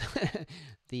want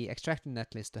the extracted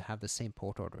netlist to have the same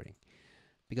port ordering.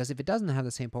 Because if it doesn't have the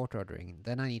same port ordering,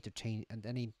 then I need to change, and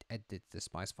then I need to edit the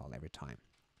spice file every time.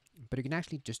 But you can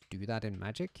actually just do that in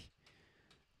Magic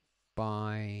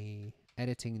by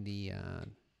editing the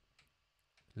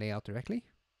layout directly.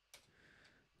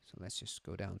 So let's just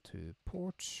go down to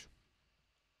ports.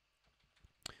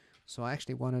 So I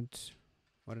actually wanted,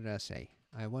 what did I say?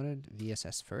 I wanted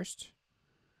VSS first,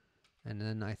 and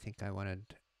then I think I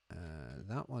wanted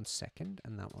that one second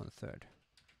and that one third.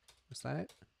 Was that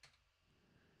it?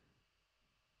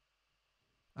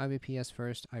 IBPS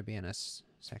first, IBNS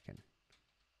second.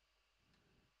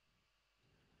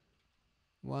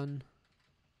 1,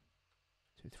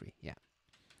 2, 3, yeah.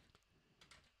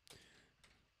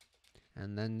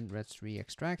 And then let's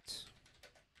re-extract.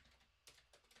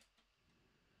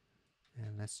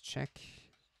 And let's check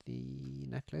the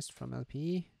netlist from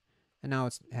LPE. And now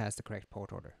it has the correct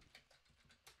port order.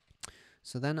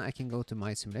 So then I can go to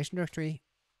my simulation directory.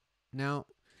 Now,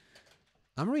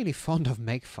 I'm really fond of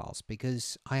makefiles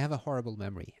because I have a horrible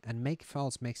memory. And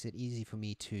makefiles makes it easy for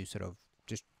me to sort of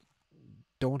just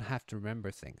don't have to remember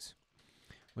things.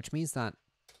 Which means that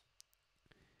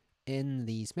in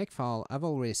these makefile, I've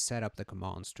already set up the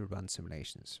commands to run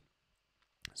simulations.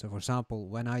 So for example,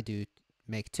 when I do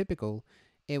make typical,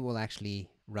 it will actually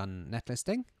run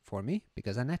netlisting for me,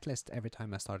 because I netlist every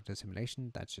time I start a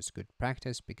simulation. That's just good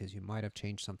practice, because you might have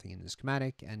changed something in the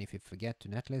schematic, and if you forget to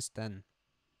netlist, then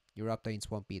your updates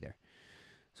won't be there.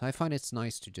 So I find it's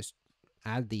nice to just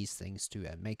add these things to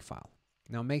a makefile.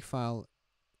 Now makefile,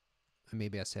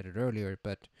 maybe I said it earlier,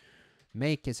 but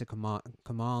make is a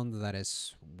command that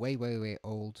is way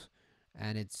old,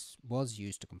 and it was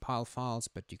used to compile files,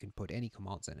 but you can put any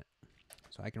commands in it.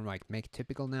 So I can write make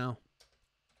typical now.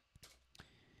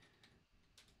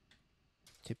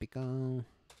 Typical,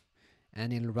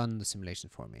 and it'll run the simulation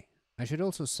for me. I should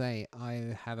also say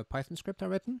I have a Python script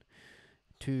I've written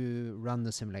to run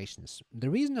the simulations. The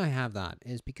reason I have that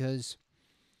is because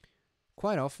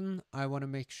quite often I want to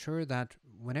make sure that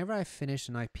whenever I finish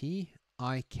an IP,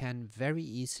 I can very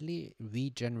easily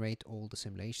regenerate all the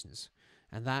simulations.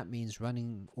 And that means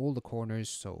running all the corners,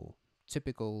 so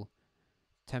typical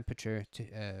temperature,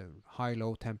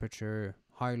 high-low temperature,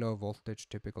 high-low voltage,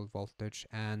 typical voltage,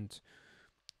 and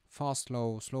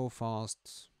fast-low,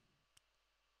 slow-fast,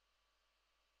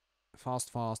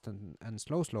 fast-fast, and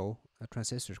slow-slow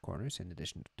transistor corners in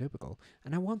addition to typical.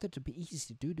 And I want it to be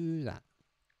easy to do that.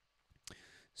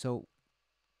 So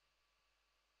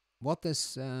what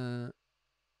this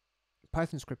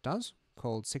Python script does,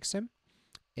 called 6sim,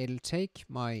 it'll take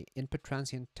my input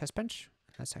transient test bench.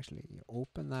 Let's actually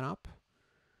open that up.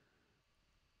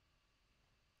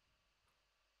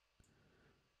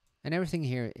 And everything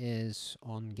here is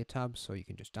on GitHub, so you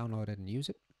can just download it and use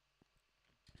it.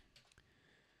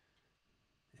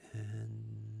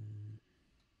 And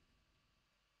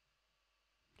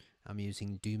I'm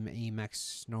using Doom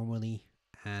Emacs normally,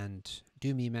 and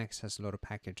Doom Emacs has a lot of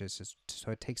packages, so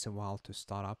it takes a while to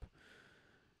start up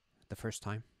the first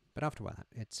time, but after that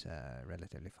it's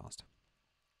relatively fast.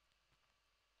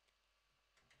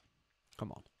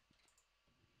 Come on.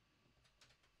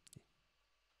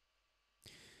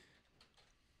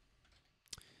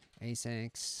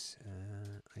 ASICs,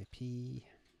 IP.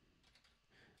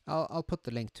 I'll put the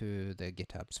link to the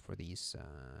GitHubs for these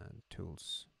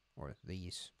tools, or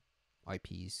these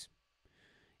IPs,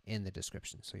 in the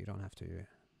description, so you don't have to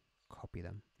copy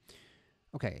them.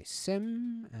 Okay,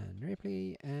 sim and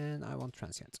replay, and I want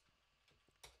transient.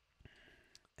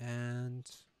 And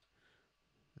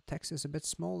the text is a bit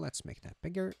small. Let's make that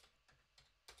bigger.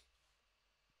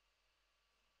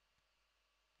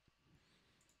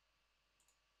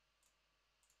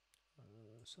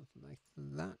 Something like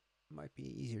that might be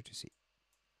easier to see.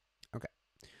 Okay,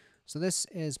 so this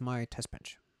is my test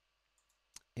bench.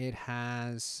 It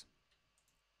has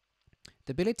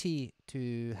the ability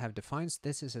to have defines.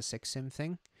 This is a 6sim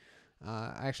thing.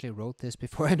 I actually wrote this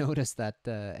before I noticed that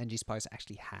ngSpice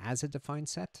actually has a defined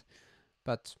set.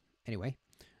 But anyway,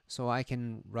 so I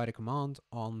can write a command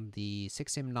on the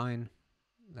 6sim line.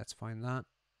 Let's find that.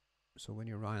 So when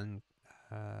you run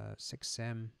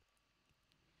 6sim,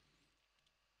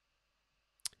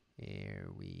 here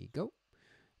we go.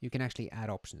 You can actually add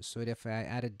options. So if I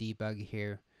added debug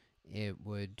here, it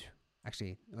would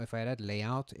actually, if I add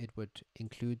layout, it would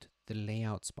include the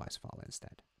layout spice file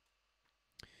instead.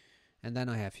 And then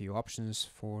I have a few options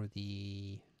for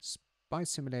the spice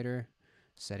simulator,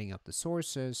 setting up the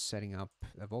sources, setting up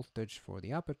a voltage for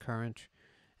the output current,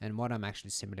 and what I'm actually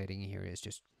simulating here is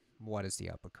just what is the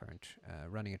output current,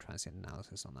 running a transient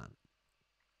analysis on that.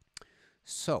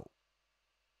 So,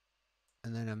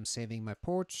 and then I'm saving my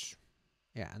ports,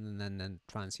 yeah, and then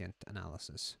transient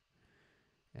analysis.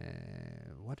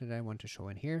 What did I want to show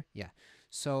in here? Yeah,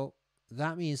 so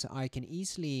that means I can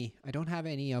easily, I don't have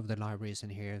any of the libraries in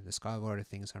here, the Sky130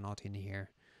 things are not in here.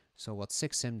 So what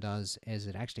 6sim does is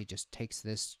it actually just takes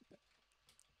this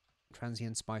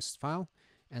transient spice file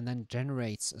and then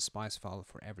generates a spice file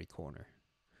for every corner.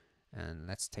 And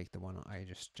let's take the one I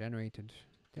just generated.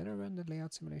 Did I run the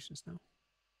layout simulations now?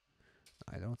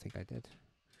 I don't think I did.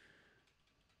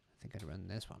 I think I'd run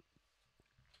this one.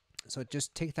 So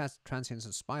just take that transient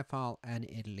spice file and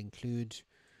it'll include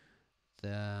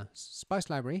the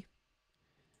spice library,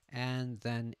 and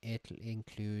then it'll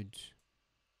include,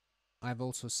 I've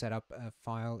also set up a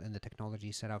file in the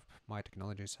technology setup, my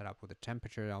technology setup, with the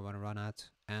temperature I want to run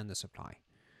at and the supply.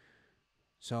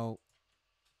 So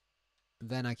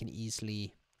then I can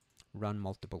easily run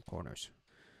multiple corners.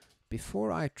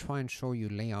 Before I try and show you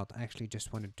layout, I actually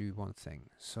just want to do one thing.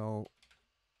 So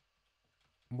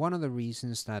one of the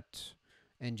reasons that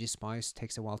ngSpice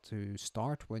takes a while to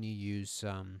start when you use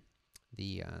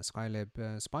the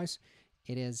Skylib Spice,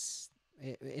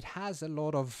 it has a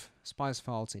lot of spice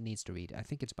files it needs to read. I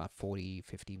think it's about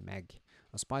 40-50 meg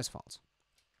of spice files.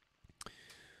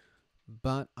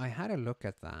 But I had a look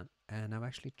at that and I've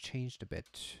actually changed a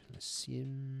bit. Let's see.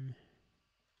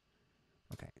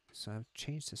 Okay, so I've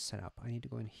changed the setup. I need to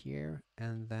go in here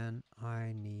and then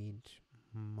I need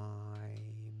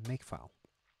my makefile.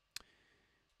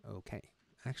 Okay,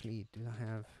 actually, do I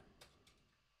have...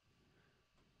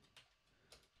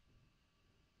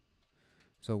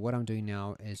 So what I'm doing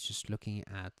now is just looking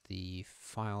at the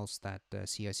files that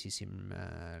CICSim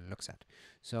looks at.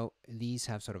 So these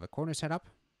have sort of a corner setup.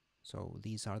 So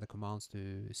these are the commands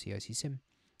to CICSim.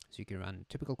 So you can run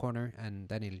typical corner and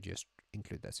then it'll just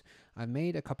include this. I've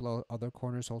made a couple of other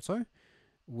corners also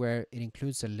where it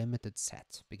includes a limited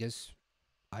set because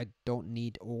I don't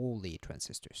need all the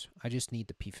transistors. I just need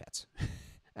the PFETs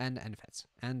and NFETs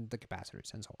and the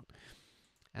capacitors and so on.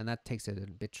 And that takes a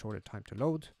bit shorter time to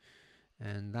load.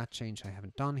 And that change I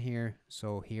haven't done here.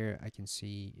 So here I can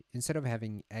see, instead of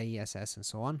having A, S, S, and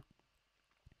so on,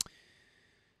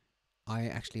 I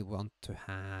actually want to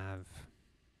have...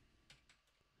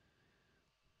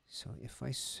 So if I...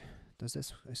 Is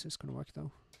this going to work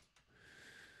though?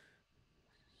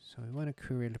 So we want to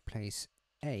query replace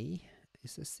A.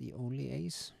 Is this the only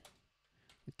A's?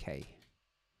 With K.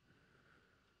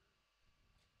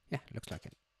 Yeah, looks like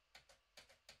it.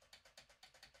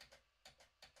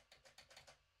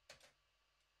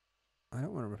 I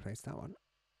don't want to replace that one.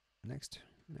 Next.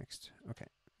 Okay,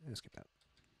 let's skip that.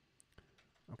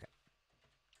 Okay.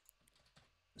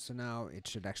 So now it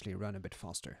should actually run a bit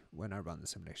faster when I run the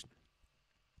simulation.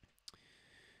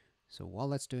 So while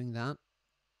that's doing that,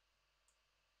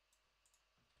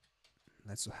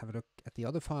 let's have a look at the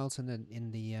other files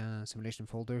in the simulation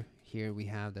folder. Here we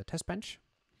have the test bench.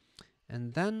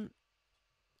 And then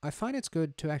I find it's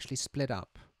good to actually split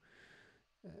up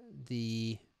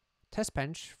the test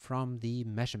bench from the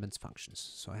measurements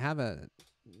functions. So I have a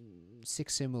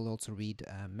 6sim will also read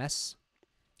a MES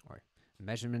or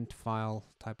measurement file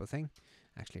type of thing.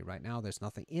 Actually, right now there's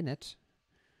nothing in it.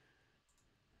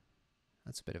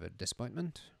 That's a bit of a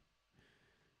disappointment.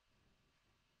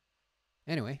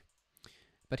 Anyway,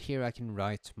 but here I can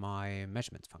write my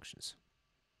measurement functions.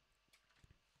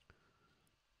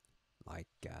 Like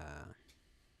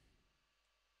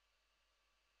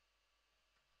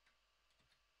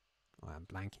oh, I'm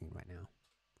blanking right now.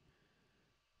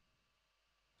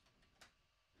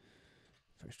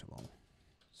 first of all.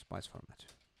 Spice format.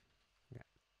 Okay.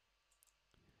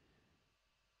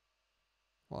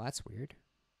 Well, that's weird.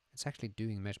 It's actually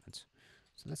doing measurements.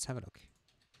 So let's have a look.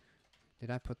 Did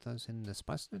I put those in the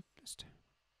spice list?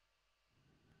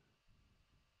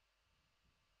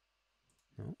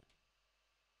 No.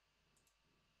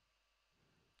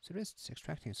 So it's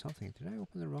extracting something. Did I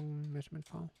open the wrong measurement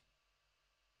file?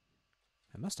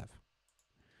 I must have.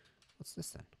 What's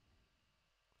this then?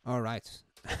 All right.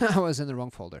 I was in the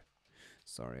wrong folder.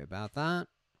 Sorry about that.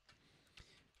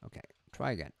 Okay,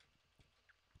 try again.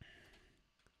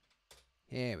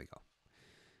 Here we go.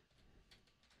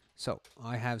 So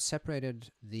I have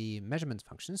separated the measurement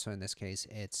function. So in this case,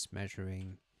 it's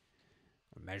measuring,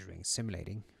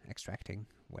 simulating, extracting,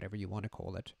 whatever you want to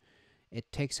call it.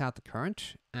 It takes out the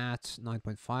current at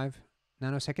 9.5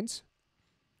 nanoseconds.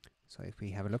 So if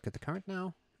we have a look at the current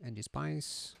now,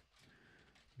 ngSpice,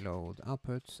 load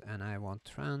output, and I want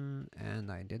tran,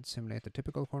 and I did simulate the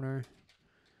typical corner.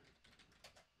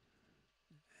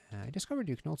 I discovered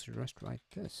you can also just write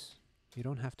this. You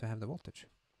don't have to have the voltage.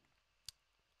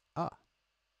 Ah.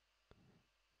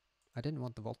 I didn't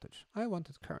want the voltage. I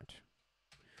wanted current.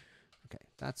 Okay,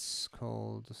 that's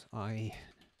called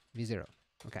IV0.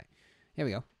 Okay, here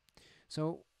we go.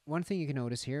 So one thing you can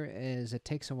notice here is it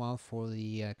takes a while for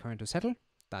the current to settle.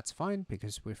 That's fine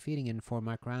because we're feeding in 4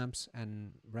 microamps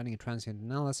and running a transient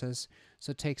analysis.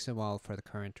 So it takes a while for the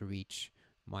current to reach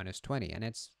 -20, and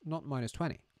it's not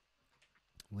 -20.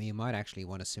 We might actually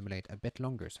want to simulate a bit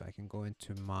longer, so I can go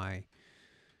into my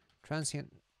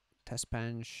transient test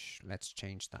bench. Let's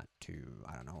change that to,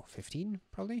 I don't know, 15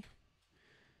 probably.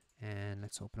 And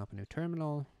let's open up a new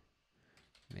terminal.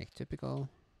 Make typical.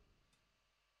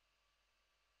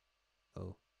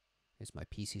 Oh, is my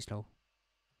PC slow?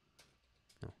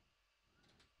 No.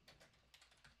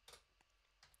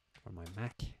 Or my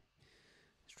Mac.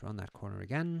 Let's run that corner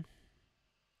again.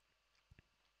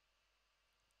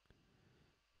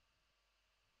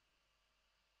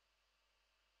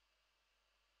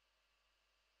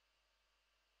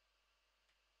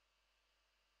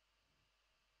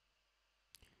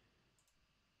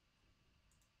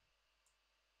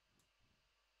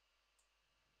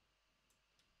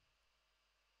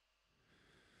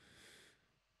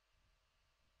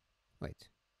 Wait.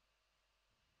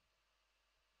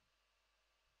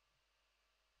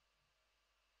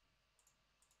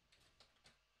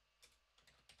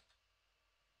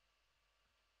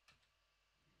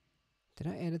 Did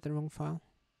I edit the wrong file?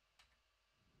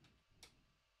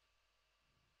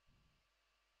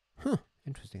 Huh,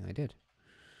 interesting, I did.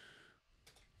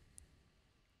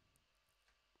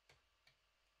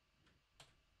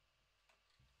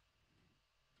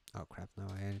 Oh crap, no,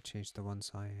 I changed the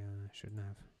ones I shouldn't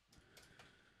have.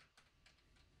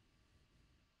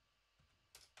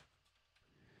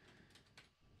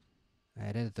 I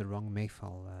edited the wrong make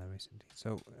file recently.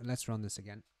 So let's run this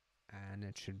again. And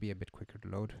it should be a bit quicker to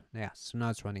load. Yeah, so now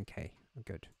it's running K.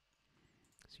 Good.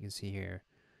 So you can see here,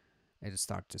 it'll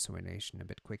start the simulation a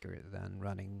bit quicker than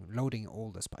loading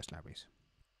all the spice libraries.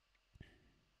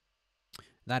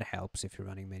 That helps if you're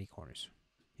running many corners.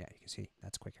 Yeah, you can see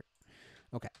that's quicker.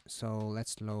 Okay, so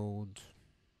let's load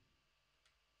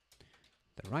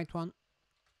the right one.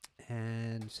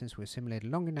 And since we're simulated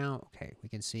longer now, okay, we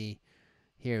can see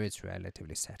here it's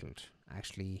relatively settled.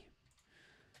 Actually,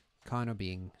 kind of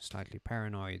being slightly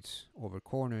paranoid over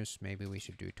corners, maybe we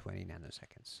should do 20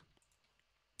 nanoseconds.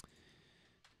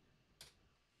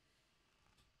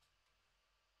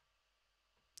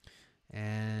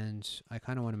 And I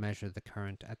kind of want to measure the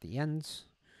current at the ends.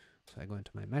 So I go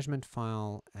into my measurement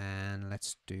file and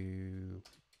let's do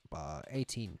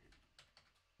 18.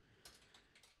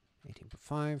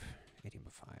 18.5,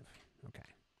 18.5,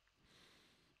 okay.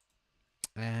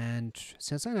 And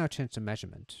since I now changed the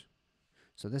measurement,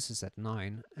 so this is at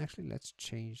 9, actually let's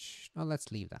change, no,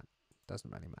 let's leave that,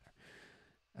 doesn't really matter.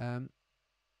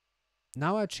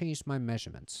 Now I've changed my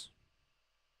measurements,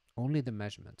 only the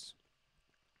measurements.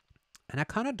 And I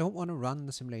kind of don't want to run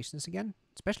the simulations again,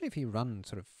 especially if you run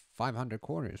sort of 500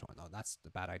 corners. Well, no, that's a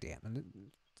bad idea.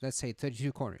 Let's say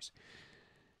 32 corners.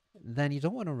 Then you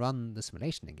don't want to run the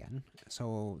simulation again.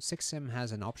 So 6sim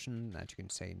has an option that you can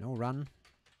say no run.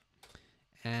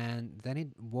 And then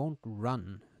it won't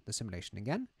run the simulation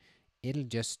again. It'll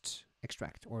just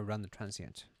extract or run the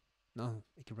transient. No,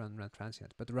 it can run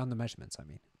transient, but run the measurements, I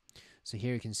mean. So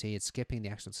here you can see it's skipping the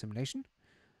actual simulation,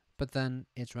 but then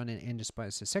it's running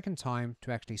ngSpice a second time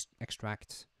to actually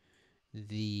extract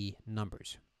the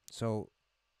numbers. So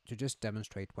to just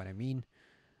demonstrate what I mean,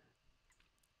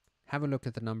 have a look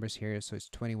at the numbers here. So it's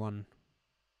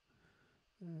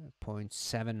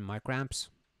 21.7 microamps.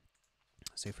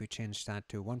 So if we change that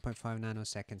to 1.5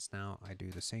 nanoseconds now, I do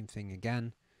the same thing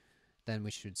again, then we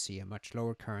should see a much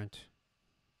lower current.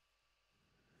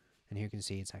 And here you can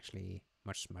see it's actually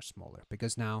much smaller,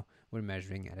 because now we're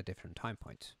measuring at a different time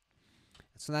point.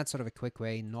 So that's sort of a quick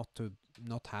way not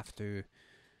have to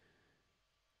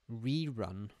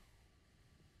rerun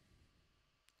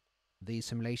the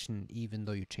simulation even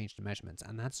though you change the measurements.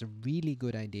 And that's a really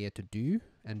good idea to do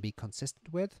and be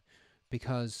consistent with,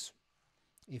 because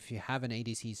if you have an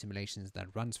ADC simulations that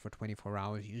runs for 24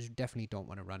 hours, you definitely don't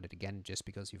want to run it again just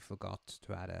because you forgot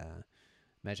to add a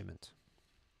measurement.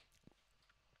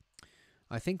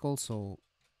 I think also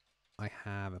I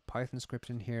have a Python script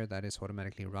in here that is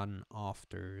automatically run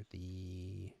after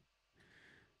the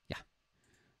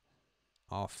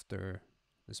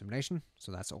simulation,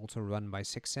 so that's also run by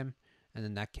 6sim, and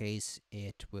in that case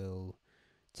it will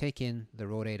take in the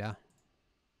raw data.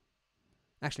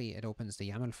 Actually, it opens the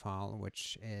YAML file,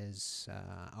 which is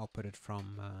outputted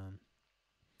from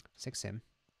 6sim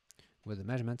with the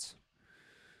measurements.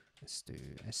 Let's do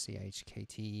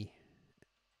schkt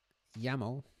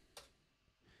YAML.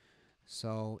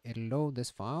 So it'll load this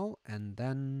file, and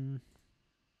then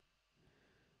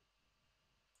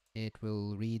it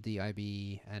will read the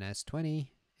IBNS20.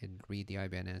 It'll read the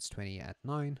IBNS20 at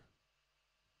 9.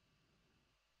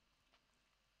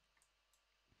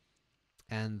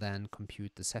 And then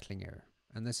compute the settling error.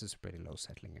 And this is a pretty low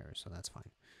settling error, so that's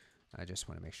fine. I just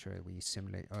want to make sure we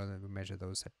simulate or we measure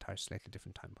those at slightly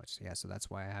different time points. Yeah, so that's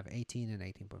why I have 18 and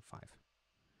 18.5.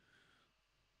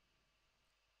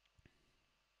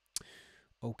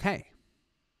 Okay.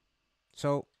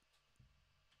 So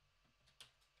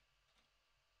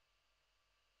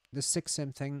the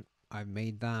 6sim thing, I've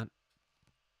made that.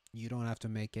 You don't have to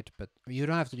make it, but you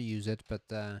don't have to use it, but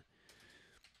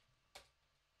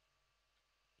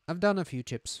I've done a few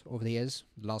chips over the years,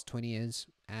 the last 20 years,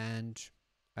 and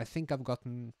I think I've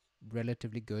gotten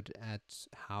relatively good at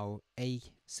how a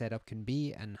setup can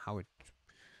be and how it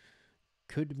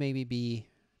could maybe be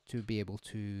to be able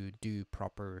to do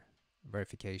proper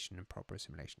verification and proper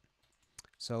simulation.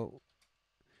 So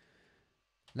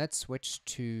let's switch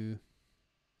to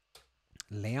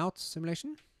layout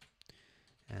simulation.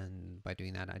 And by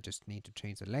doing that, I just need to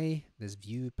change the lay, this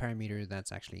view parameter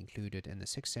that's actually included in the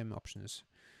 6sim options.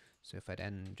 So if I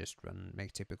then just run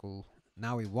make typical,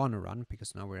 now we want to run,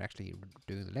 because now we're actually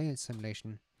doing the layout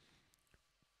simulation.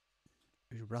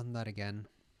 We run that again.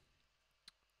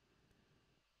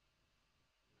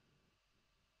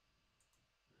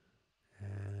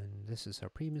 And this is our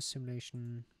previous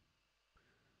simulation.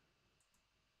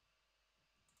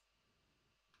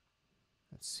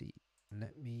 Let's see.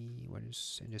 Let me, where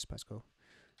is in this pass go?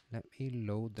 Let me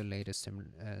load the latest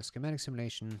schematic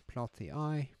simulation, plot the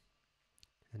eye.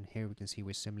 And here we can see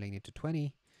we're simulating it to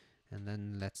 20. And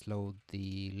then let's load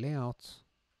the layout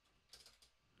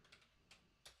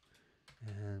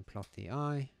and plot the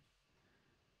eye.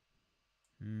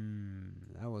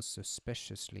 That was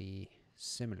suspiciously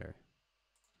similar.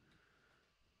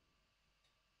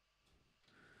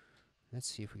 Let's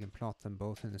see if we can plot them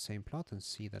both in the same plot and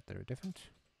see that they're different.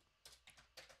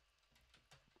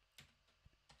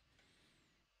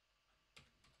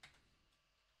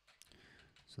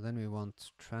 So then we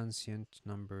want transient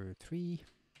number 3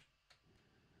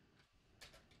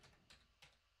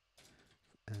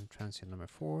 and transient number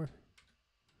 4.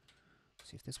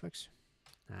 See if this works.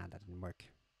 Ah, that didn't work.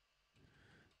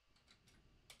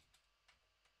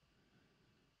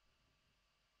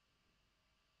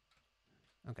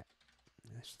 Okay,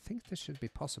 I think this should be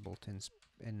possible to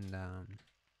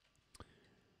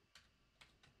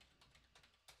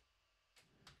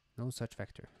no such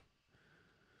vector.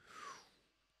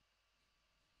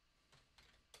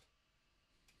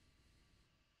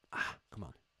 Ah, come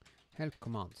on. Help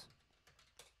command.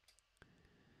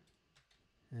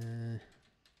 I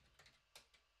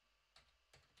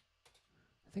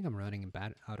think I'm running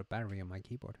out of battery on my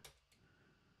keyboard.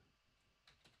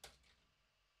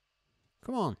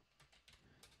 Come on.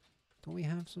 Don't we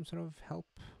have some sort of help?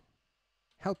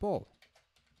 Help all.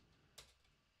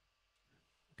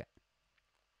 Okay.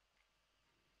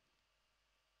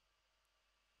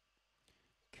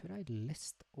 Could I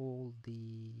list all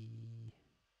the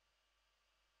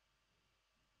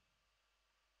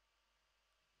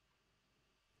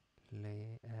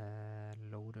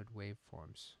loaded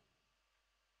waveforms?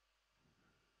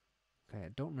 Okay, I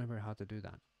don't remember how to do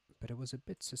that, but it was a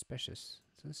bit suspicious.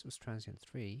 So this was transient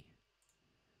 3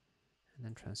 and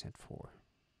then transient 4.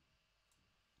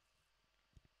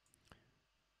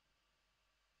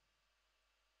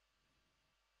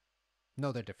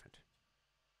 No, they're different.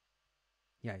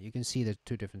 Yeah, you can see the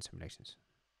two different simulations.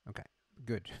 Okay,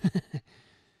 good.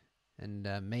 And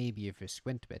maybe if you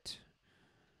squint a bit,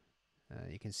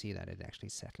 you can see that it actually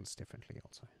settles differently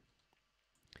also.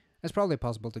 It's probably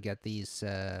possible to get these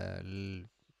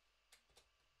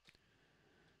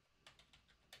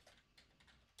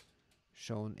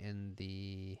shown in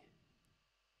the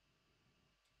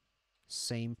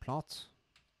same plot.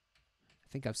 I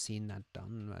think I've seen that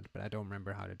done, but I don't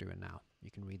remember how to do it now. You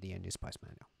can read the NGSpice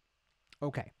manual.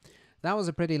 Okay, that was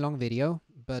a pretty long video,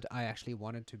 but I actually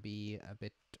wanted to be a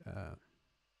bit,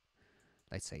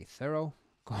 let's say, thorough,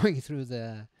 going through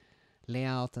the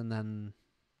layout and then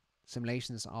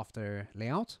simulations after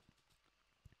layout.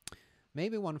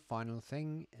 Maybe one final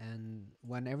thing, and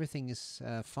when everything is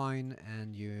fine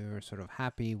and you're sort of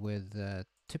happy with the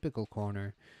typical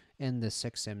corner in this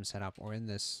SIGSIM setup or in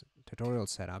this tutorial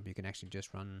setup, you can actually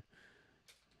just run,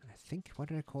 I think, what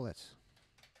did I call it?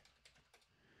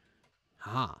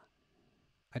 I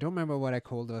don't remember what I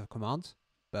called the command,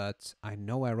 but I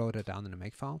know I wrote it down in a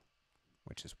makefile,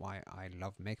 which is why I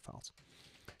love makefiles.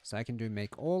 So I can do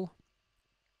make all,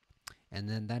 and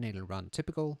then it'll run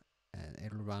typical,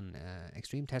 it'll run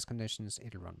extreme test conditions,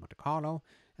 it'll run Monte Carlo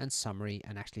and summary,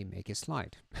 and actually make a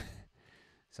slide.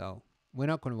 So we're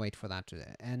not going to wait for that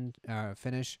to end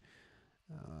finish,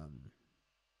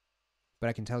 but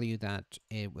I can tell you that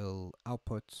it will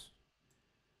output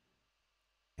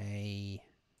a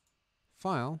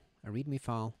file, a README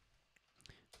file.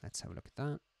 Let's have a look at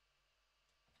that.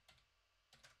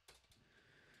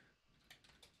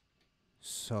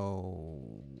 So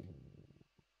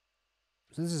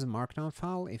this is a markdown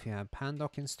file. If you have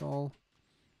pandoc install,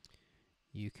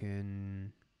 you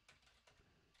can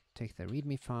take the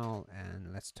README file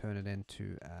and let's turn it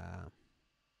into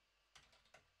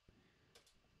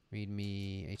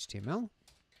README HTML.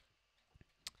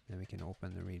 Then we can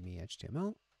open the README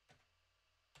HTML.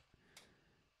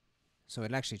 So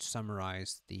it'll actually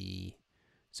summarize the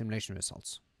simulation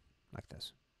results like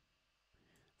this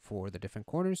for the different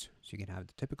corners. So you can have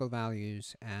the typical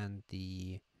values and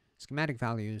the schematic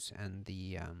values and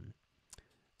the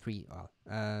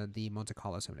the Monte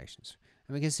Carlo simulations.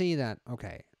 And we can see that,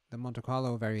 okay, the Monte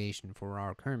Carlo variation for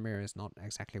our current mirror is not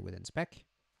exactly within spec.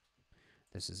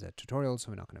 This is a tutorial,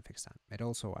 so we're not going to fix that. It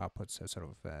also outputs a sort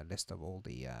of list of all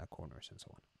the corners and so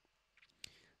on.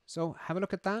 So have a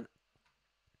look at that.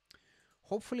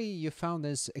 Hopefully you found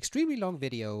this extremely long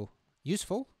video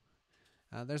useful.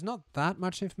 There's not that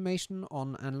much information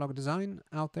on analog design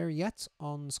out there yet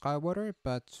on Skywater,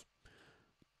 but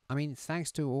I mean,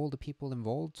 thanks to all the people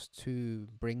involved to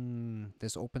bring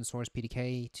this open source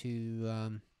PDK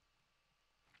to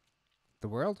the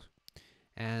world,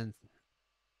 and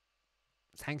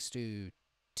thanks to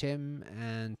Tim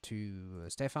and to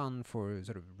Stefan for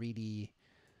sort of really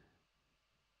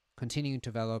continuing to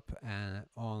develop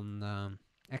on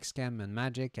XChem and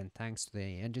Magic, and thanks to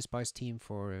the NGSpice team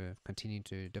for continuing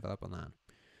to develop on that.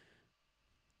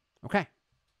 Okay,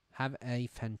 have a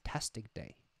fantastic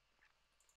day.